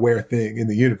acutely aware thing in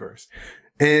the universe.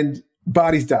 And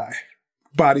bodies die.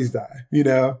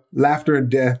 Laughter and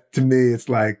death, to me, it's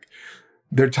like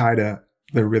they're tied up.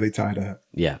 They're really tied up.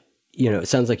 Yeah. It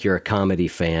sounds like you're a comedy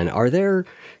fan. Are there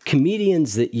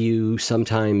comedians that you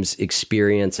sometimes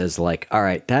experience as all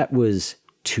right, that was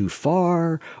too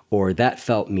far, or that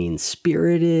felt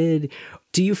mean-spirited?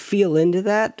 Do you feel into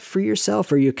that for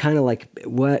yourself? Or are you kind of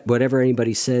whatever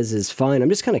anybody says is fine? I'm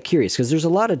just kind of curious because there's a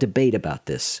lot of debate about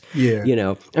this. Yeah.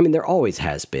 There always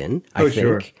has been, I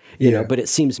think. Sure. But it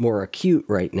seems more acute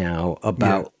right now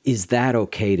about, is that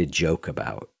okay to joke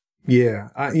about? Yeah.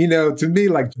 To me,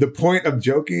 the point of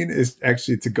joking is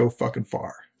actually to go fucking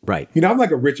far. Right. I'm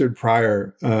like a Richard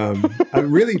Pryor. I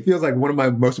really feels like one of my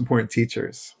most important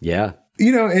teachers. Yeah.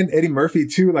 And Eddie Murphy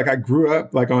too. I grew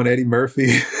up on Eddie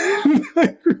Murphy.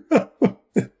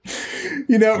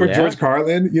 Or George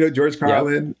Carlin, George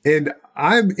Carlin. Yep. And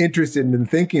I'm interested in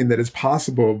thinking that it's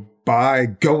possible by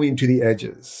going to the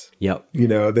edges. Yep.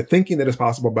 The thinking that is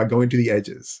possible by going to the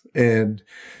edges. And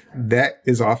that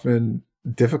is often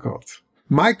difficult.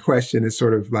 My question is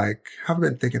sort of how I've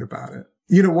been thinking about it.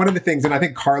 One of the things, and I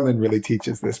think Carlin really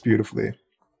teaches this beautifully.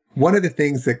 One of the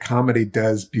things that comedy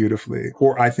does beautifully,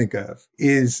 or I think of,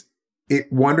 is it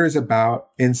wonders about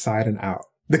inside and out.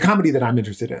 The comedy that I'm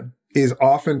interested in is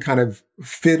often kind of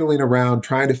fiddling around,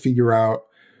 trying to figure out,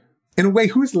 in a way,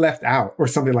 who's left out or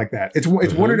something like that. It's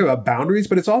wondering about boundaries,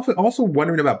 but it's also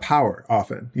wondering about power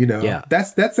often,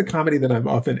 That's the comedy that I'm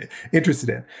often interested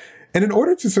in. And in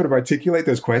order to sort of articulate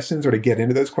those questions or to get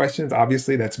into those questions,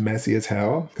 obviously that's messy as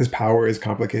hell because power is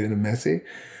complicated and messy.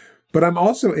 But I'm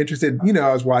also interested,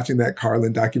 I was watching that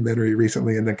Carlin documentary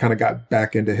recently and then kind of got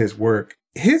back into his work.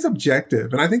 His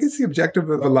objective, and I think it's the objective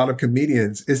of a lot of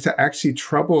comedians, is to actually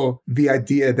trouble the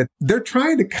idea that they're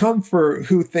trying to come for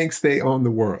who thinks they own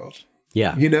the world.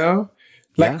 Yeah.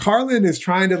 Carlin is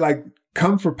trying to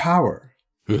come for power.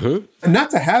 Mm-hmm. And not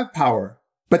to have power,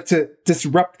 but to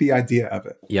disrupt the idea of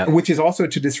it. Yeah. Which is also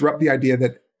to disrupt the idea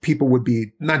that people would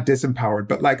be not disempowered,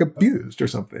 but like abused or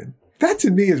something. That to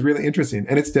me is really interesting.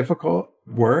 And it's difficult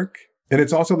work. And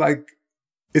it's also like,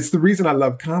 it's the reason I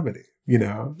love comedy, you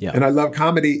know? Yeah. And I love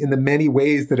comedy in the many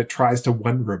ways that it tries to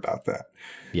wonder about that.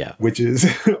 Yeah. Which is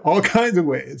all kinds of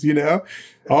ways, you know?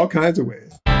 All kinds of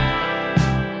ways.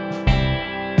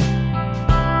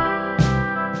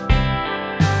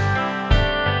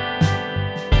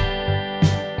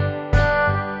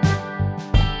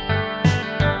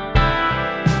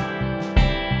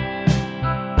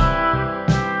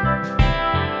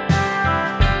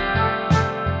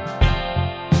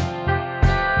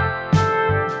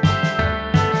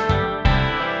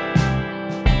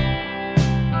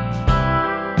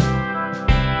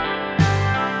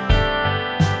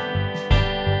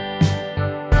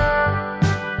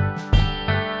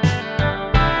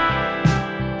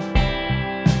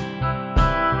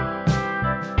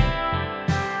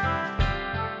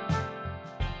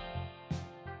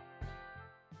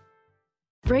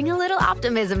 Bring a little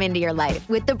optimism into your life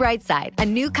with The Bright Side, a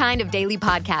new kind of daily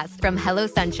podcast from Hello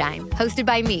Sunshine, hosted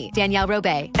by me, Danielle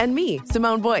Robay. And me,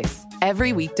 Simone Boyce.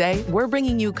 Every weekday, we're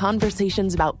bringing you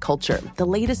conversations about culture, the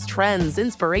latest trends,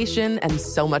 inspiration, and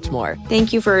so much more.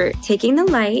 Thank you for taking the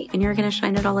light, and you're going to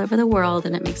shine it all over the world,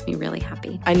 and it makes me really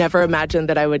happy. I never imagined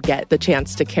that I would get the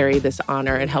chance to carry this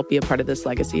honor and help be a part of this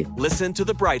legacy. Listen to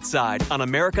The Bright Side on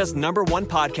America's #1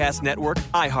 podcast network,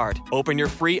 iHeart. Open your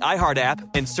free iHeart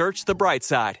app and search The Bright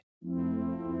Side.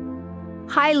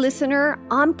 Hi, listener.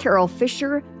 I'm Carol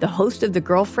Fisher, the host of The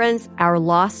Girlfriends, Our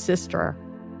Lost Sister.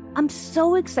 I'm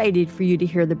so excited for you to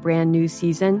hear the brand new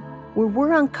season where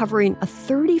we're uncovering a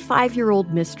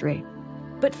 35-year-old mystery.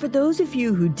 But for those of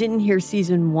you who didn't hear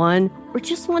season 1 or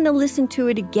just want to listen to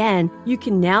it again, you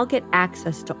can now get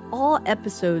access to all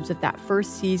episodes of that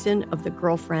first season of The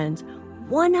Girlfriends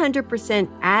 100%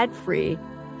 ad-free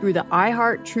through the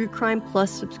iHeart True Crime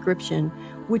Plus subscription,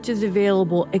 which is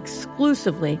available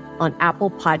exclusively on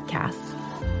Apple Podcasts.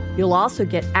 You'll also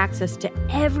get access to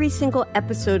every single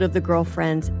episode of The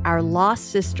Girlfriends, Our Lost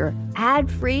Sister,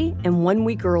 ad-free and 1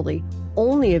 week early,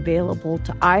 only available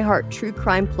to iHeart True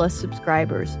Crime Plus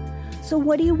subscribers. So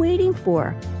what are you waiting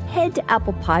for? Head to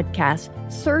Apple Podcasts,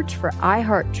 search for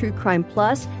iHeart True Crime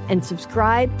Plus, and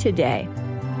subscribe today.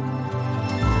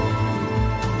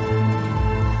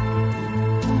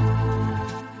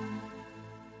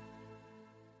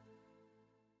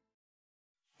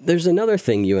 There's another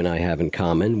thing you and I have in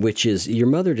common, which is your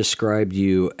mother described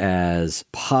you as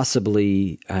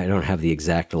possibly, I don't have the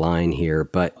exact line here,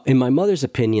 but in my mother's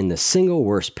opinion, the single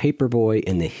worst paperboy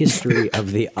in the history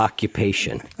of the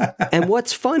occupation. And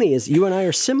what's funny is you and I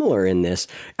are similar in this.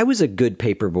 I was a good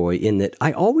paperboy in that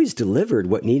I always delivered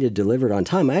what needed delivered on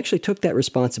time. I actually took that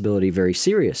responsibility very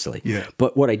seriously. Yeah.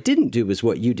 But what I didn't do was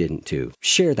what you didn't do.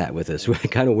 Share that with us,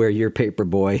 kind of where your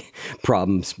paperboy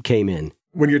problems came in.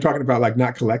 When you're talking about like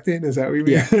not collecting, is that what you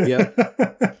mean? Yeah.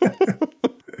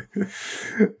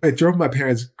 It drove my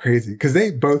parents crazy because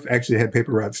they both actually had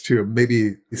paper routes too,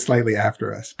 maybe slightly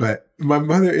after us. But my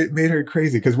mother, it made her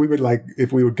crazy because we would like,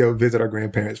 if we would go visit our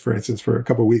grandparents, for instance, for a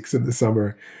couple of weeks in the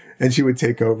summer, and she would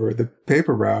take over the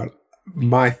paper route,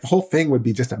 my whole thing would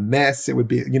be just a mess. It would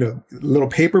be, you know, a little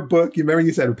paper book. You remember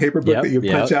you said a paper book that you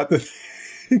punch out the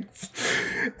things.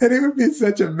 And it would be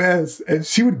such a mess. And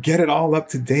she would get it all up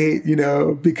to date, you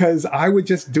know, because I would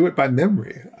just do it by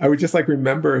memory. I would just like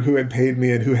remember who had paid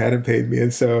me and who hadn't paid me.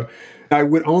 And so I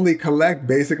would only collect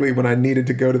basically when I needed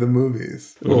to go to the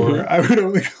movies, or I would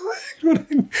only collect when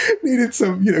I needed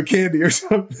some, you know, candy or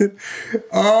something.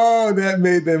 Oh, that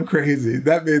made them crazy.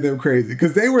 That made them crazy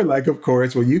because they were like, of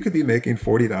course, well, you could be making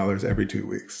 $40 every 2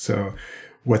 weeks. So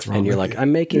what's wrong? And you're with like, you?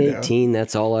 I'm making You know? 18.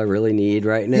 That's all I really need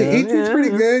right now. Yeah, 18's pretty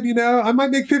good, you know. I might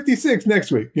make 56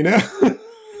 next week, you know.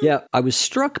 Yeah, I was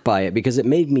struck by it because it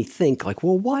made me think like,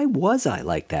 well, why was I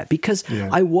like that? Because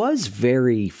I was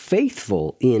very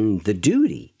faithful in the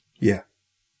duty. Yeah.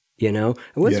 You know,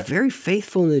 I was very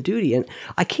faithful in the duty. And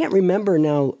I can't remember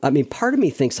now. I mean, part of me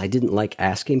thinks I didn't like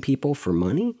asking people for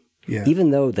money. Yeah. Even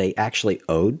though they actually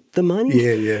owed the money.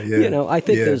 Yeah. You know, I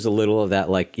think there's a little of that,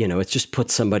 like, you know, it's just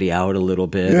put somebody out a little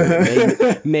bit.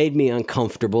 Or made me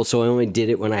uncomfortable, so I only did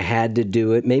it when I had to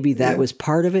do it. Maybe that was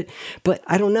part of it. But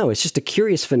I don't know. It's just a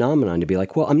curious phenomenon to be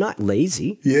like, well, I'm not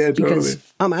lazy. Yeah, because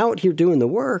totally. I'm out here doing the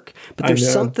work. But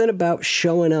there's something about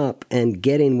showing up and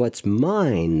getting what's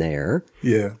mine there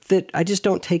that I just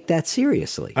don't take that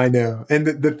seriously. I know. And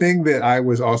the thing that I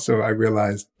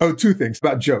realized, two things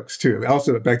about jokes too.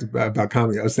 Also back to about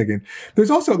comedy. I was thinking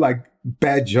there's also like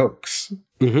bad jokes.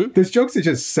 There's jokes that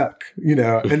just suck, you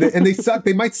know, and they suck.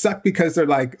 They might suck because they're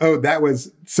like, oh, that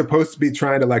was supposed to be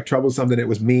trying to like trouble something. It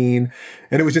was mean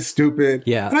and it was just stupid.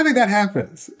 Yeah. And I think that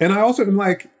happens. And I also am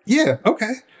like, yeah,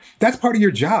 okay. That's part of your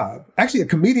job. Actually, a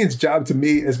comedian's job to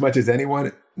me, as much as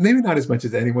anyone, maybe not as much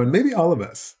as anyone, maybe all of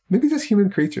us, maybe just human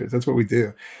creatures. That's what we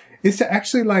do, is to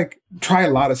actually like try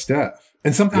a lot of stuff.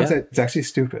 And sometimes it's actually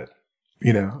stupid,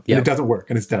 you know, and it doesn't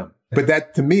work and it's dumb. But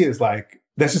that to me is like,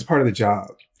 that's just part of the job.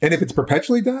 And if it's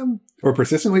perpetually dumb or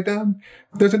persistently dumb,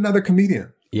 there's another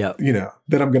comedian, you know,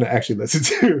 that I'm going to actually listen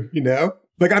to, you know?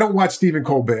 Like I don't watch Stephen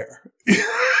Colbert.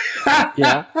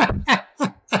 Yeah.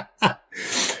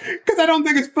 Because I don't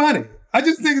think it's funny. I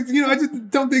just think it's, you know, I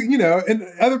just don't think, you know, and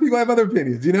other people have other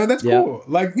opinions, you know, and that's cool.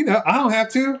 Like, you know, I don't have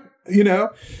to, you know.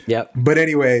 Yep. But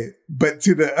anyway, but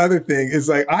to the other thing is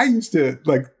like, I used to,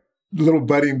 like, little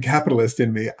budding capitalist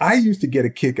in me, I used to get a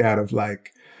kick out of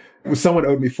like, someone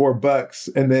owed me $4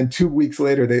 and then 2 weeks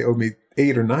later they owed me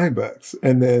 $8 or $9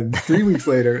 and then 3 weeks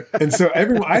later. And so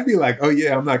everyone, I'd be like, oh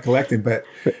yeah, I'm not collecting, but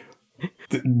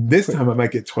this time I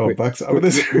might get $12 over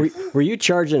this. Were you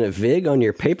charging a VIG on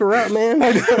your paper route, man?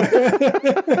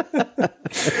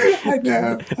 I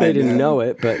know. They didn't know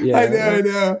it, but yeah. I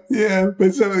know. Yeah.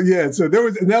 But so there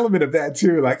was an element of that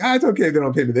too. Like, it's okay if they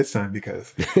don't pay me this time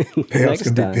because payoff's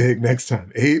going to be big next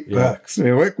time. $8. I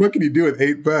mean, what can you do with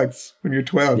 $8 when you're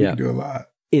 12? You can do a lot.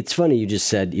 It's funny, you just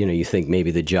said, you know, you think maybe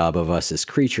the job of us as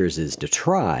creatures is to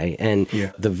try. And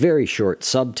the very short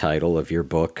subtitle of your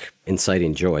book,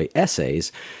 Inciting Joy,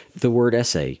 Essays, the word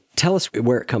essay, tell us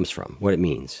where it comes from, what it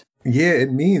means. Yeah,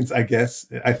 it means, I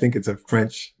think it's a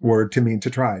French word to mean to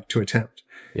try, to attempt.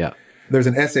 Yeah. There's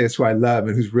an essayist who I love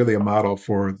and who's really a model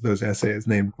for those essays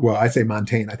named, well, I say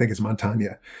Montaigne, I think it's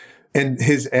Montaigne. And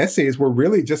his essays were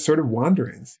really just sort of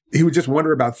wanderings. He would just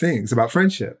wonder about things, about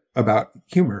friendship, about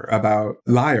humor, about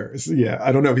liars. Yeah,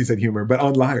 I don't know if he said humor, but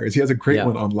on liars. He has a great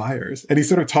one on liars. And he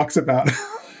sort of talks about,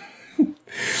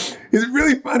 it's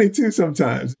really funny too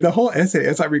sometimes. The whole essay,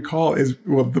 as I recall, is,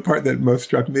 well, the part that most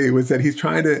struck me was that he's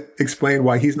trying to explain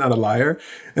why he's not a liar.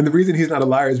 And the reason he's not a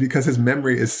liar is because his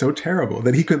memory is so terrible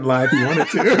that he couldn't lie if he wanted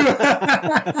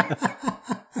to.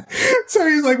 So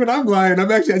he's like, when I'm lying,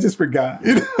 I just forgot,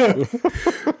 you know?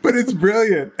 But it's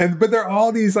brilliant. But there are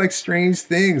all these like strange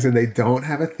things and they don't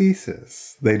have a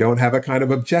thesis. They don't have a kind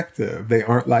of objective. They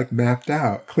aren't like mapped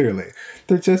out clearly.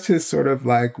 They're just his sort of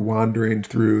like wandering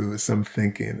through some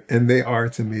thinking. And they are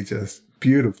to me just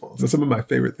beautiful. So some of my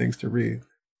favorite things to read.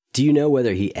 Do you know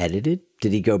whether he edited?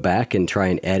 Did he go back and try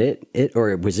and edit it?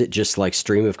 Or was it just like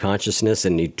stream of consciousness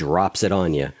and he drops it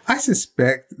on you? I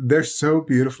suspect they're so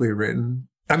beautifully written.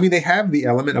 I mean, they have the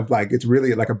element of like, it's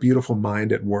really like a beautiful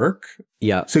mind at work.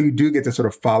 Yeah. So you do get to sort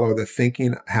of follow the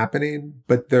thinking happening,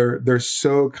 but they're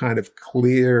so kind of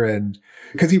clear and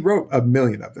because he wrote a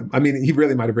million of them. I mean, he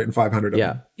really might have written 500 of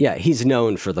them. Yeah. He's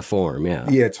known for the form. Yeah.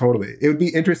 Yeah, totally. It would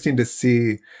be interesting to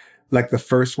see like the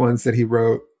first ones that he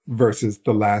wrote versus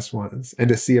the last ones and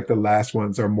to see if the last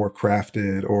ones are more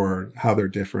crafted or how they're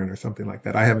different or something like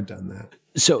that. I haven't done that.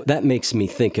 So that makes me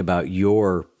think about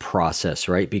your process,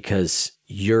 right? Because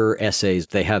your essays,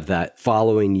 they have that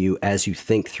following you as you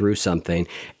think through something,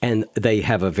 and they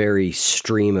have a very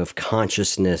stream of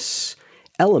consciousness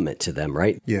element to them,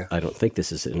 right? Yeah. I don't think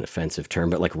this is an offensive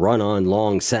term, but like run-on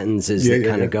long sentences that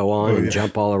kind of go on and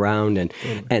jump all around.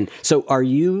 And so are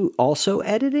you also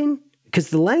editing? Because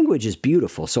the language is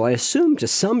beautiful, so I assume to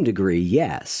some degree,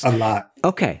 yes. A lot.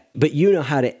 Okay, but you know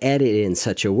how to edit in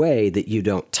such a way that you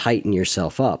don't tighten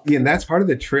yourself up. Yeah, and that's part of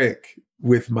the trick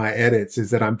with my edits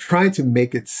is that I'm trying to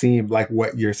make it seem like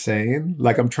what you're saying.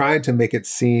 Like I'm trying to make it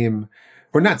seem,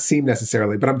 or not seem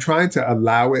necessarily, but I'm trying to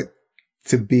allow it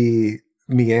to be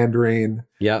meandering,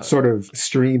 sort of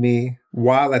streamy,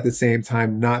 while at the same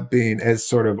time not being as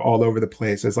sort of all over the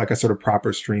place as like a sort of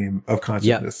proper stream of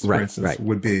consciousness, for instance,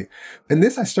 would be. And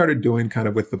this I started doing kind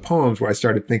of with the poems where I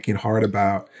started thinking hard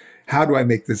about how do I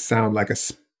make this sound like a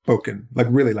spoken, like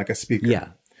really like a speaker.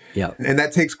 Yeah. And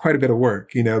that takes quite a bit of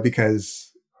work, you know,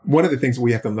 because one of the things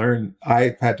we have to learn,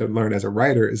 I've had to learn as a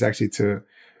writer is actually to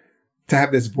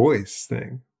have this voice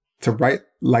thing, to write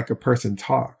like a person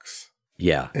talks.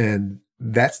 Yeah. And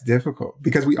that's difficult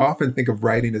because we often think of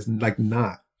writing as like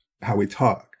not how we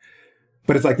talk,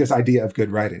 but it's like this idea of good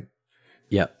writing.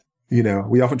 Yeah. You know,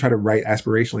 we often try to write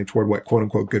aspirationally toward what quote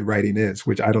unquote good writing is,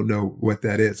 which I don't know what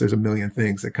that is. There's a million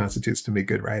things that constitutes to me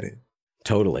good writing.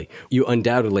 Totally. You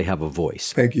undoubtedly have a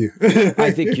voice. Thank you.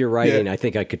 I think you're writing, I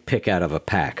think I could pick out of a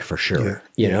pack for sure.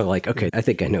 You know, like, okay, I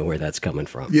think I know where that's coming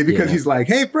from. Yeah, because he's like,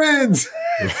 hey, friends,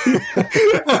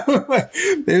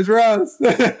 there's Ross.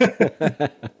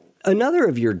 Another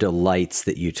of your delights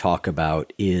that you talk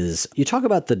about is you talk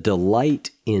about the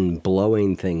delight in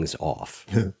blowing things off.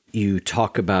 You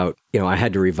talk about, I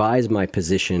had to revise my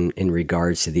position in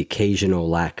regards to the occasional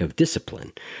lack of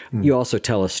discipline. You also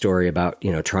tell a story about,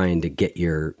 trying to get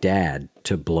your dad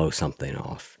to blow something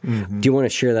off. Do you want to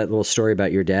share that little story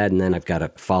about your dad? And then I've got a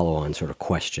follow-on sort of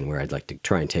question where I'd like to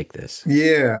try and take this.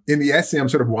 Yeah. In the essay, I'm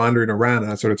sort of wandering around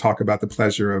and I sort of talk about the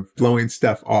pleasure of blowing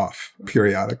stuff off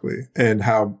periodically and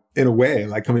how, in a way,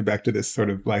 like coming back to this sort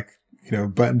of like,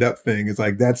 buttoned up thing is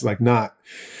like, that's like not,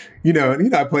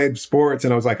 I played sports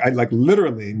and I was like, I like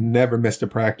literally never missed a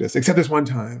practice except this one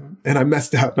time. And I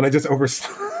messed up and I just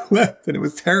overslept and it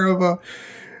was terrible.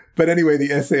 But anyway,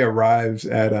 the essay arrives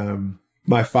at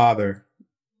my father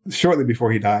shortly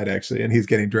before he died, actually, and he's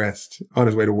getting dressed on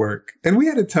his way to work. And we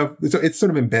had a tough, so it's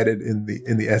sort of embedded in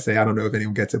the essay. I don't know if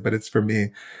anyone gets it, but it's for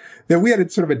me that we had a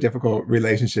sort of a difficult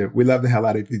relationship. We loved the hell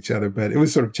out of each other, but it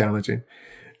was sort of challenging.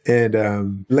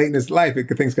 And late in his life,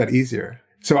 things got easier.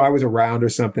 So I was around or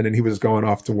something and he was going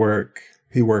off to work.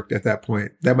 He worked at that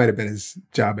point. That might have been his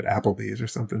job at Applebee's or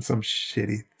something, some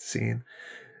shitty scene.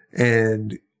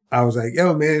 And I was like,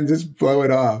 yo, man, just blow it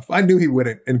off. I knew he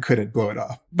wouldn't and couldn't blow it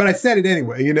off. But I said it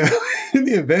anyway, in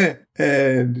the event.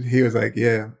 And he was like,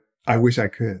 yeah, I wish I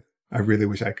could. I really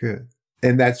wish I could.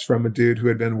 And that's from a dude who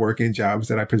had been working jobs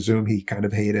that I presume he kind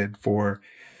of hated for,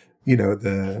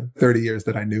 the 30 years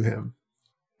that I knew him.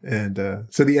 And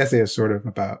so the essay is sort of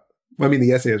about,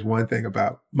 the essay is one thing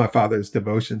about my father's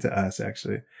devotion to us,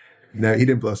 actually. No, he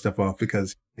didn't blow stuff off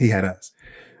because he had us.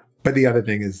 But the other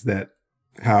thing is that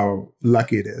how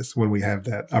lucky it is when we have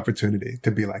that opportunity to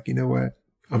be like, you know what?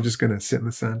 I'm just going to sit in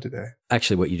the sun today.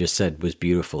 Actually, what you just said was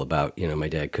beautiful about, my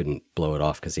dad couldn't blow it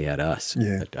off because he had us.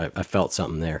 Yeah. I felt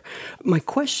something there. My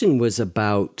question was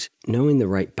about knowing the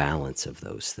right balance of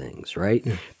those things, right?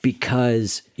 Yeah.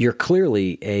 Because you're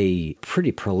clearly a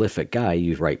pretty prolific guy.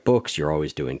 You write books, you're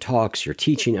always doing talks, you're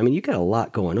teaching. you got a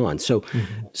lot going on. So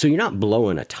you're not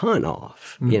blowing a ton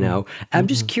off, I'm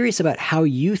just curious about how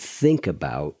you think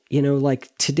about,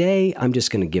 like today, I'm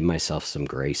just going to give myself some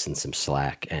grace and some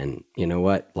slack. And you know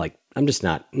what? Like, I'm just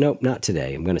not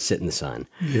today. I'm going to sit in the sun.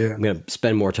 Yeah. I'm going to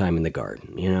spend more time in the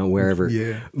garden, wherever.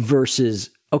 Yeah. Versus,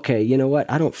 okay, you know what?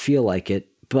 I don't feel like it,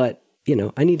 but,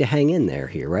 I need to hang in there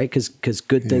here, right? Because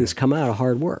good things come out of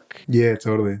hard work. Yeah,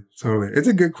 totally. It's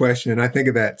a good question. I think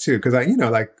of that too. Because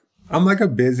I'm like a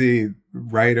busy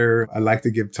writer. I like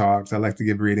to give talks. I like to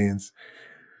give readings.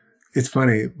 It's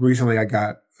funny. Recently I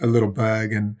got a little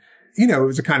bug and, it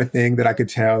was the kind of thing that I could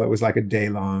tell it was like a day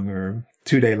long or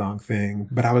 2 day long thing.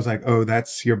 But I was like, oh,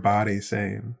 that's your body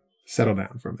saying, settle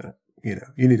down from that.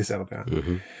 You need to settle down.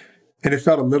 Mm-hmm. And it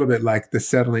felt a little bit like the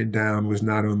settling down was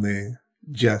not only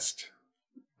just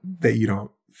that you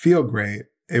don't feel great.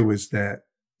 It was that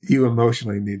you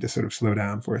emotionally need to sort of slow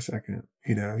down for a second.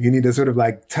 You need to sort of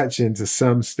like touch into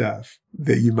some stuff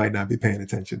that you might not be paying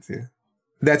attention to.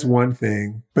 That's one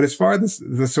thing. But as far as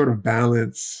the sort of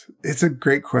balance, it's a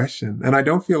great question. And I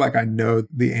don't feel like I know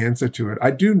the answer to it. I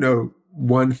do know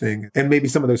one thing, and maybe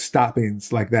some of those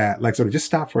stoppings like that, like sort of just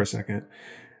stop for a second.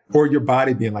 Or your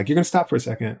body being like, you're going to stop for a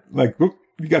second. Like, whoop,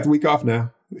 you got the week off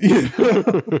now.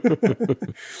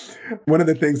 One of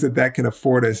the things that can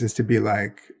afford us is to be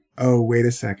like, oh, wait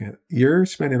a second. You're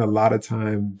spending a lot of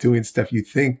time doing stuff you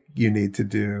think you need to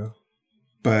do,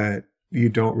 but you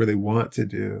don't really want to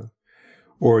do.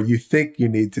 Or you think you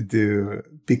need to do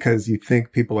because you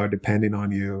think people are depending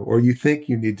on you, or you think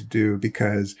you need to do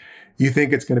because you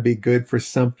think it's going to be good for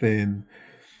something.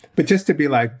 But just to be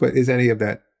like, but is any of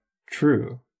that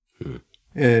true?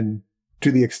 And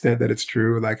to the extent that it's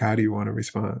true, like, how do you want to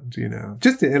respond?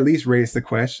 Just to at least raise the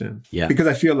question. Yeah. Because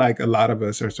I feel like a lot of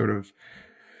us are sort of,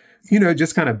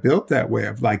 just kind of built that way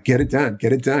of like, get it done,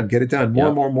 get it done, get it done,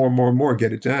 more,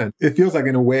 get it done. It feels like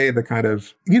in a way the kind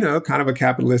of a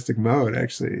capitalistic mode,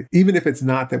 actually, even if it's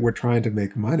not that we're trying to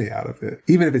make money out of it,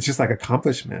 even if it's just like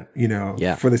accomplishment,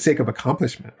 for the sake of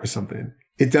accomplishment or something,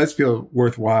 it does feel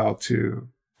worthwhile to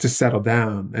settle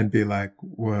down and be like,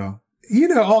 well,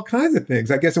 all kinds of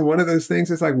things. I guess one of those things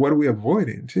is like, what are we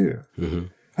avoiding too? Mm-hmm.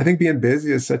 I think being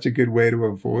busy is such a good way to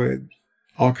avoid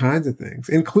all kinds of things,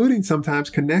 including sometimes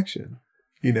connection.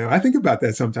 I think about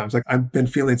that sometimes. Like, I've been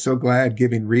feeling so glad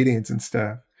giving readings and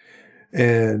stuff.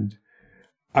 And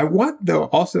I want, though,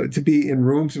 also to be in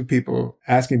rooms with people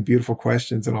asking beautiful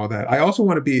questions and all that. I also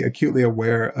want to be acutely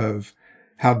aware of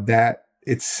how that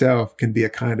itself can be a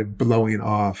kind of blowing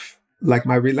off, like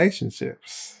my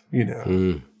relationships,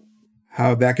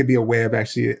 how that could be a way of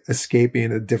actually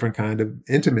escaping a different kind of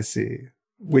intimacy,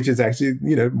 which is actually,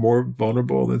 more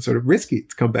vulnerable and sort of risky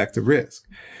to come back to risk,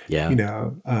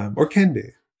 or can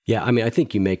be. Yeah, I mean, I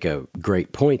think you make a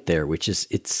great point there, which is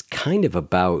it's kind of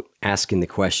about asking the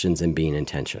questions and being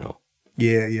intentional.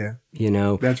 Yeah, yeah.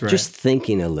 That's right. Just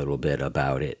thinking a little bit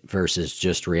about it versus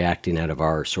just reacting out of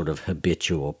our sort of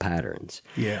habitual patterns.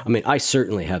 Yeah. I mean, I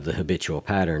certainly have the habitual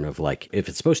pattern of like, if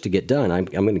it's supposed to get done, I'm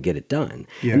going to get it done.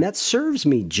 Yeah. And that serves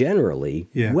me generally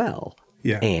well.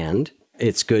 Yeah. And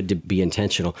it's good to be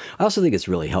intentional. I also think it's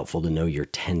really helpful to know your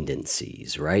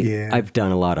tendencies, right? Yeah. I've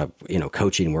done a lot of,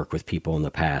 coaching work with people in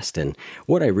the past. And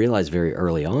what I realized very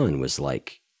early on was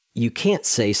like, you can't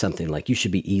say something like you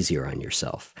should be easier on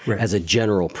yourself as a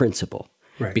general principle.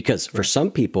 Right. Because for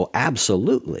some people,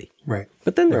 absolutely. Right.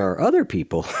 But then there are other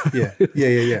people. Yeah.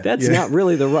 That's not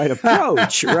really the right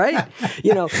approach, right?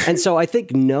 And so I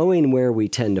think knowing where we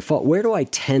tend to fall, where do I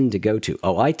tend to go to?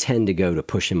 Oh, I tend to go to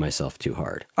pushing myself too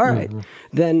hard. All right.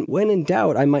 Then when in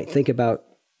doubt, I might think about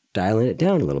dialing it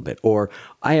down a little bit. Or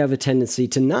I have a tendency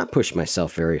to not push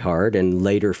myself very hard and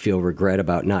later feel regret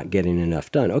about not getting enough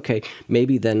done. Okay,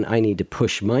 maybe then I need to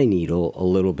push my needle a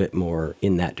little bit more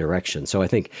in that direction. So I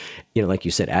think, like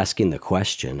you said, asking the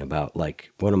question about like,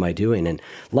 what am I doing? And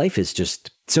life is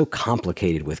just so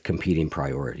complicated with competing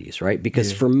priorities, right?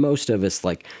 Because for most of us,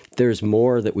 like there's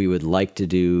more that we would like to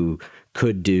do,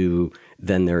 could do,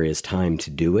 than there is time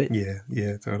to do it.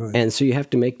 Yeah, totally. And so you have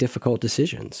to make difficult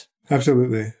decisions.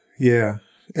 Absolutely. Yeah.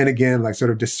 And again, like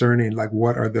sort of discerning, like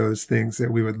what are those things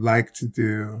that we would like to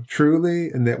do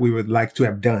truly and that we would like to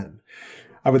have done.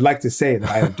 I would like to say that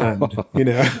I have done,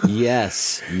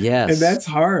 Yes. And that's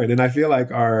hard. And I feel like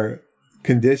our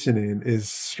conditioning is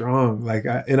strong. Like,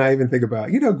 and I even think about,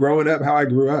 growing up, how I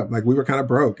grew up, like we were kind of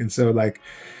broke. And so like,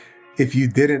 if you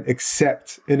didn't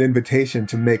accept an invitation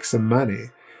to make some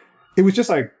money, it was just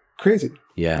like crazy.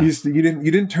 Yeah. You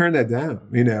didn't turn that down,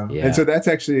 Yeah. And so that's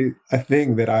actually a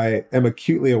thing that I am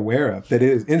acutely aware of, that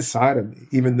is inside of me,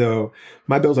 even though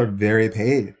my bills are very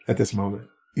paid at this moment,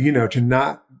 to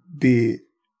not be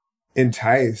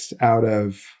enticed out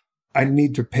of, I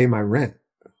need to pay my rent,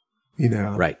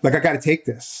 Right. Like I got to take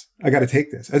this,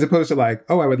 as opposed to like,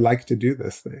 oh, I would like to do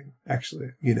this thing actually,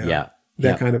 Yeah.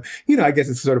 That kind of, I guess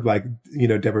it's sort of like,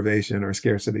 deprivation or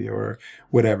scarcity or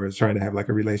whatever. It's trying to have like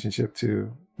a relationship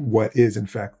to what is in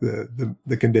fact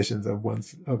the conditions of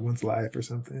one's life or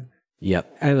something.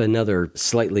 Yep. I have another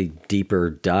slightly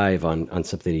deeper dive on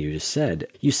something you just said.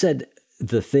 You said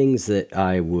the things that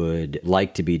I would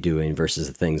like to be doing versus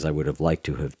the things I would have liked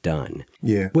to have done.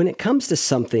 Yeah. When it comes to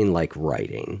something like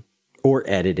writing or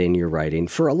editing your writing,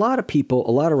 for a lot of people,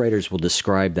 a lot of writers will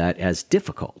describe that as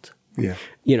difficult. Yeah.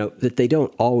 That they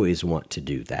don't always want to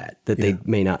do that they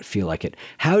may not feel like it.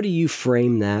 How do you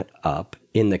frame that up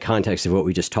in the context of what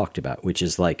we just talked about, which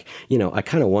is like, I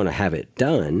kind of want to have it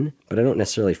done, but I don't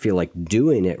necessarily feel like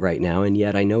doing it right now. And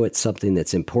yet I know it's something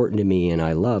that's important to me and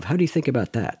I love. How do you think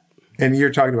about that? And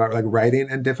you're talking about like writing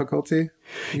and difficulty?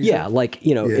 Yeah. Like,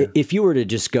 if you were to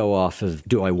just go off of,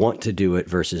 do I want to do it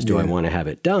versus do I want to have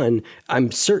it done?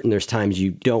 I'm certain there's times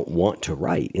you don't want to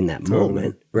write in that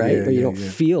moment, right? Or you don't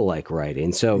feel like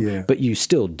writing. So, but you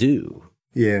still do.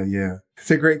 Yeah.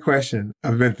 It's a great question.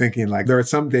 I've been thinking like there are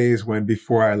some days when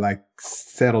before I like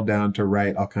settle down to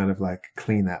write, I'll kind of like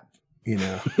clean up,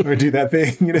 or do that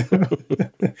thing,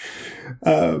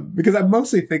 because I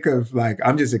mostly think of like,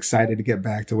 I'm just excited to get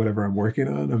back to whatever I'm working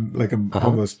on. I'm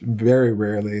almost very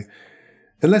rarely,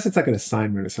 unless it's like an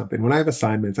assignment or something. When I have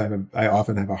assignments, I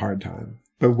often have a hard time.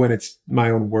 But when it's my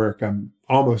own work, I'm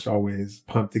almost always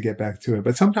pumped to get back to it.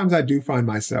 But sometimes I do find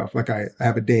myself, like I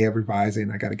have a day of revising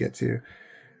I got to get to.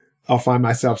 I'll find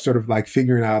myself sort of like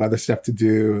figuring out other stuff to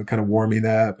do, kind of warming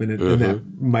up. And that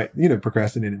might,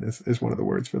 procrastinating is one of the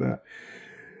words for that.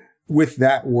 With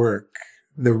that work,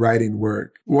 the writing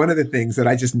work, one of the things that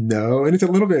I just know, and it's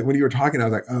a little bit, when you were talking, I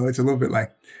was like, oh, it's a little bit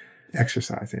like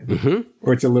exercising,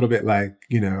 or it's a little bit like,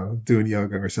 doing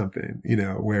yoga or something,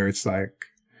 where it's like,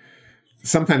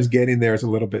 sometimes getting there is a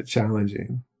little bit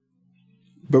challenging.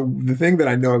 But the thing that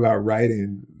I know about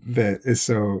writing that is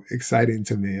so exciting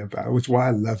to me about, which is why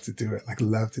I love to do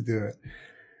it,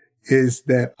 is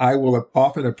that I will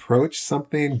often approach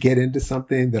something, get into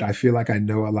something that I feel like I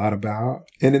know a lot about.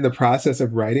 And in the process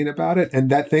of writing about it, and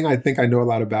that thing I think I know a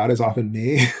lot about is often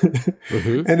me.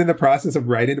 And in the process of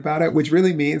writing about it, which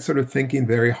really means sort of thinking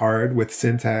very hard with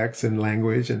syntax and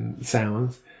language and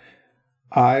sounds,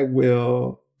 I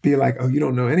will be like, oh, you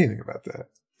don't know anything about that.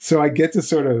 So I get the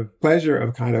sort of pleasure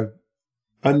of kind of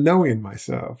unknowing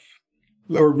myself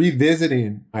or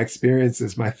revisiting my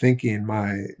experiences, my thinking,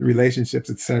 my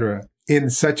relationships, etc., in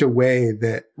such a way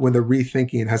that when the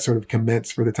rethinking has sort of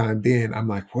commenced for the time being, I'm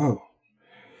like, whoa,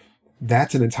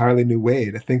 that's an entirely new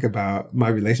way to think about my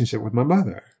relationship with my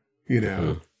mother.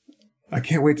 I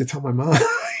can't wait to tell my mom.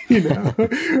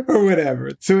 or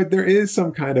whatever. So there is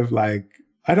some kind of like,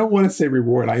 I don't want to say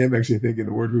reward. I am actually thinking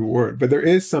the word reward, but there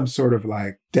is some sort of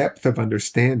like depth of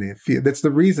understanding. That's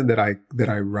the reason that I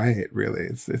write, really.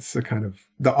 It's a kind of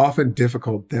the often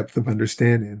difficult depth of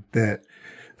understanding that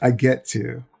I get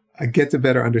to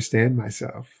better understand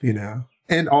myself,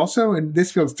 And also, and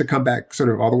this feels to come back sort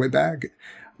of all the way back,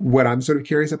 what I'm sort of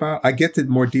curious about, I get to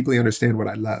more deeply understand what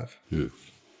I love.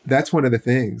 That's one of the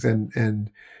things. And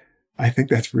I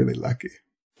think that's really lucky.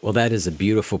 Well, that is a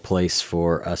beautiful place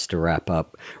for us to wrap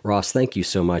up. Ross, thank you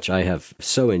so much. I have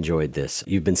so enjoyed this.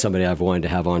 You've been somebody I've wanted to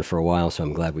have on for a while, so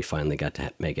I'm glad we finally got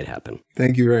to make it happen.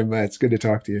 Thank you very much. Good to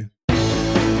talk to you.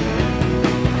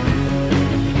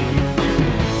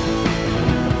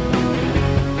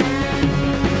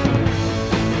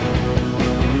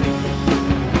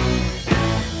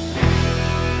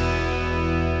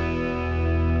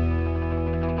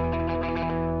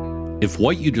 If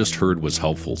what you just heard was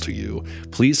helpful to you,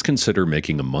 please consider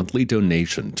making a monthly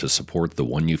donation to support the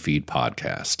One You Feed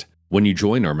podcast. When you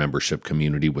join our membership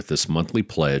community with this monthly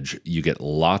pledge, you get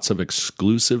lots of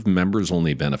exclusive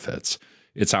members-only benefits.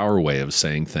 It's our way of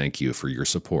saying thank you for your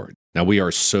support. Now, we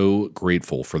are so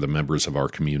grateful for the members of our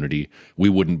community. We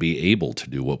wouldn't be able to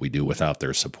do what we do without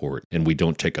their support, and we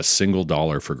don't take a single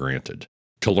dollar for granted.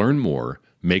 To learn more,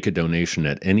 make a donation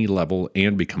at any level,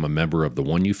 and become a member of the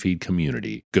One You Feed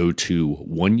community, go to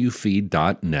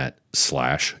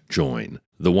oneyoufeed.net/join.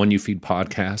 The One You Feed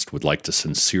podcast would like to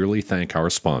sincerely thank our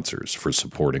sponsors for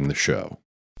supporting the show.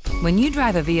 When you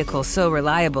drive a vehicle so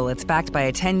reliable it's backed by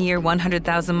a 10-year,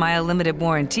 100,000-mile limited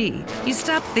warranty, you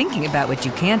stop thinking about what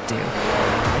you can't do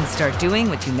and start doing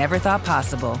what you never thought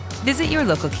possible. Visit your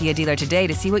local Kia dealer today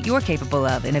to see what you're capable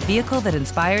of in a vehicle that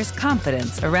inspires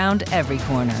confidence around every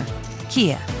corner.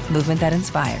 Kia, movement that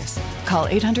inspires. Call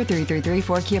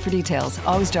 800-333-4KIA for details.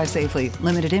 Always drive safely.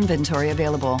 Limited inventory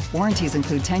available. Warranties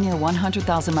include 10-year,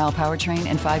 100,000-mile powertrain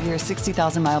and 5-year,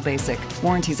 60,000-mile basic.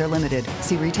 Warranties are limited.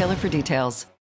 See retailer for details.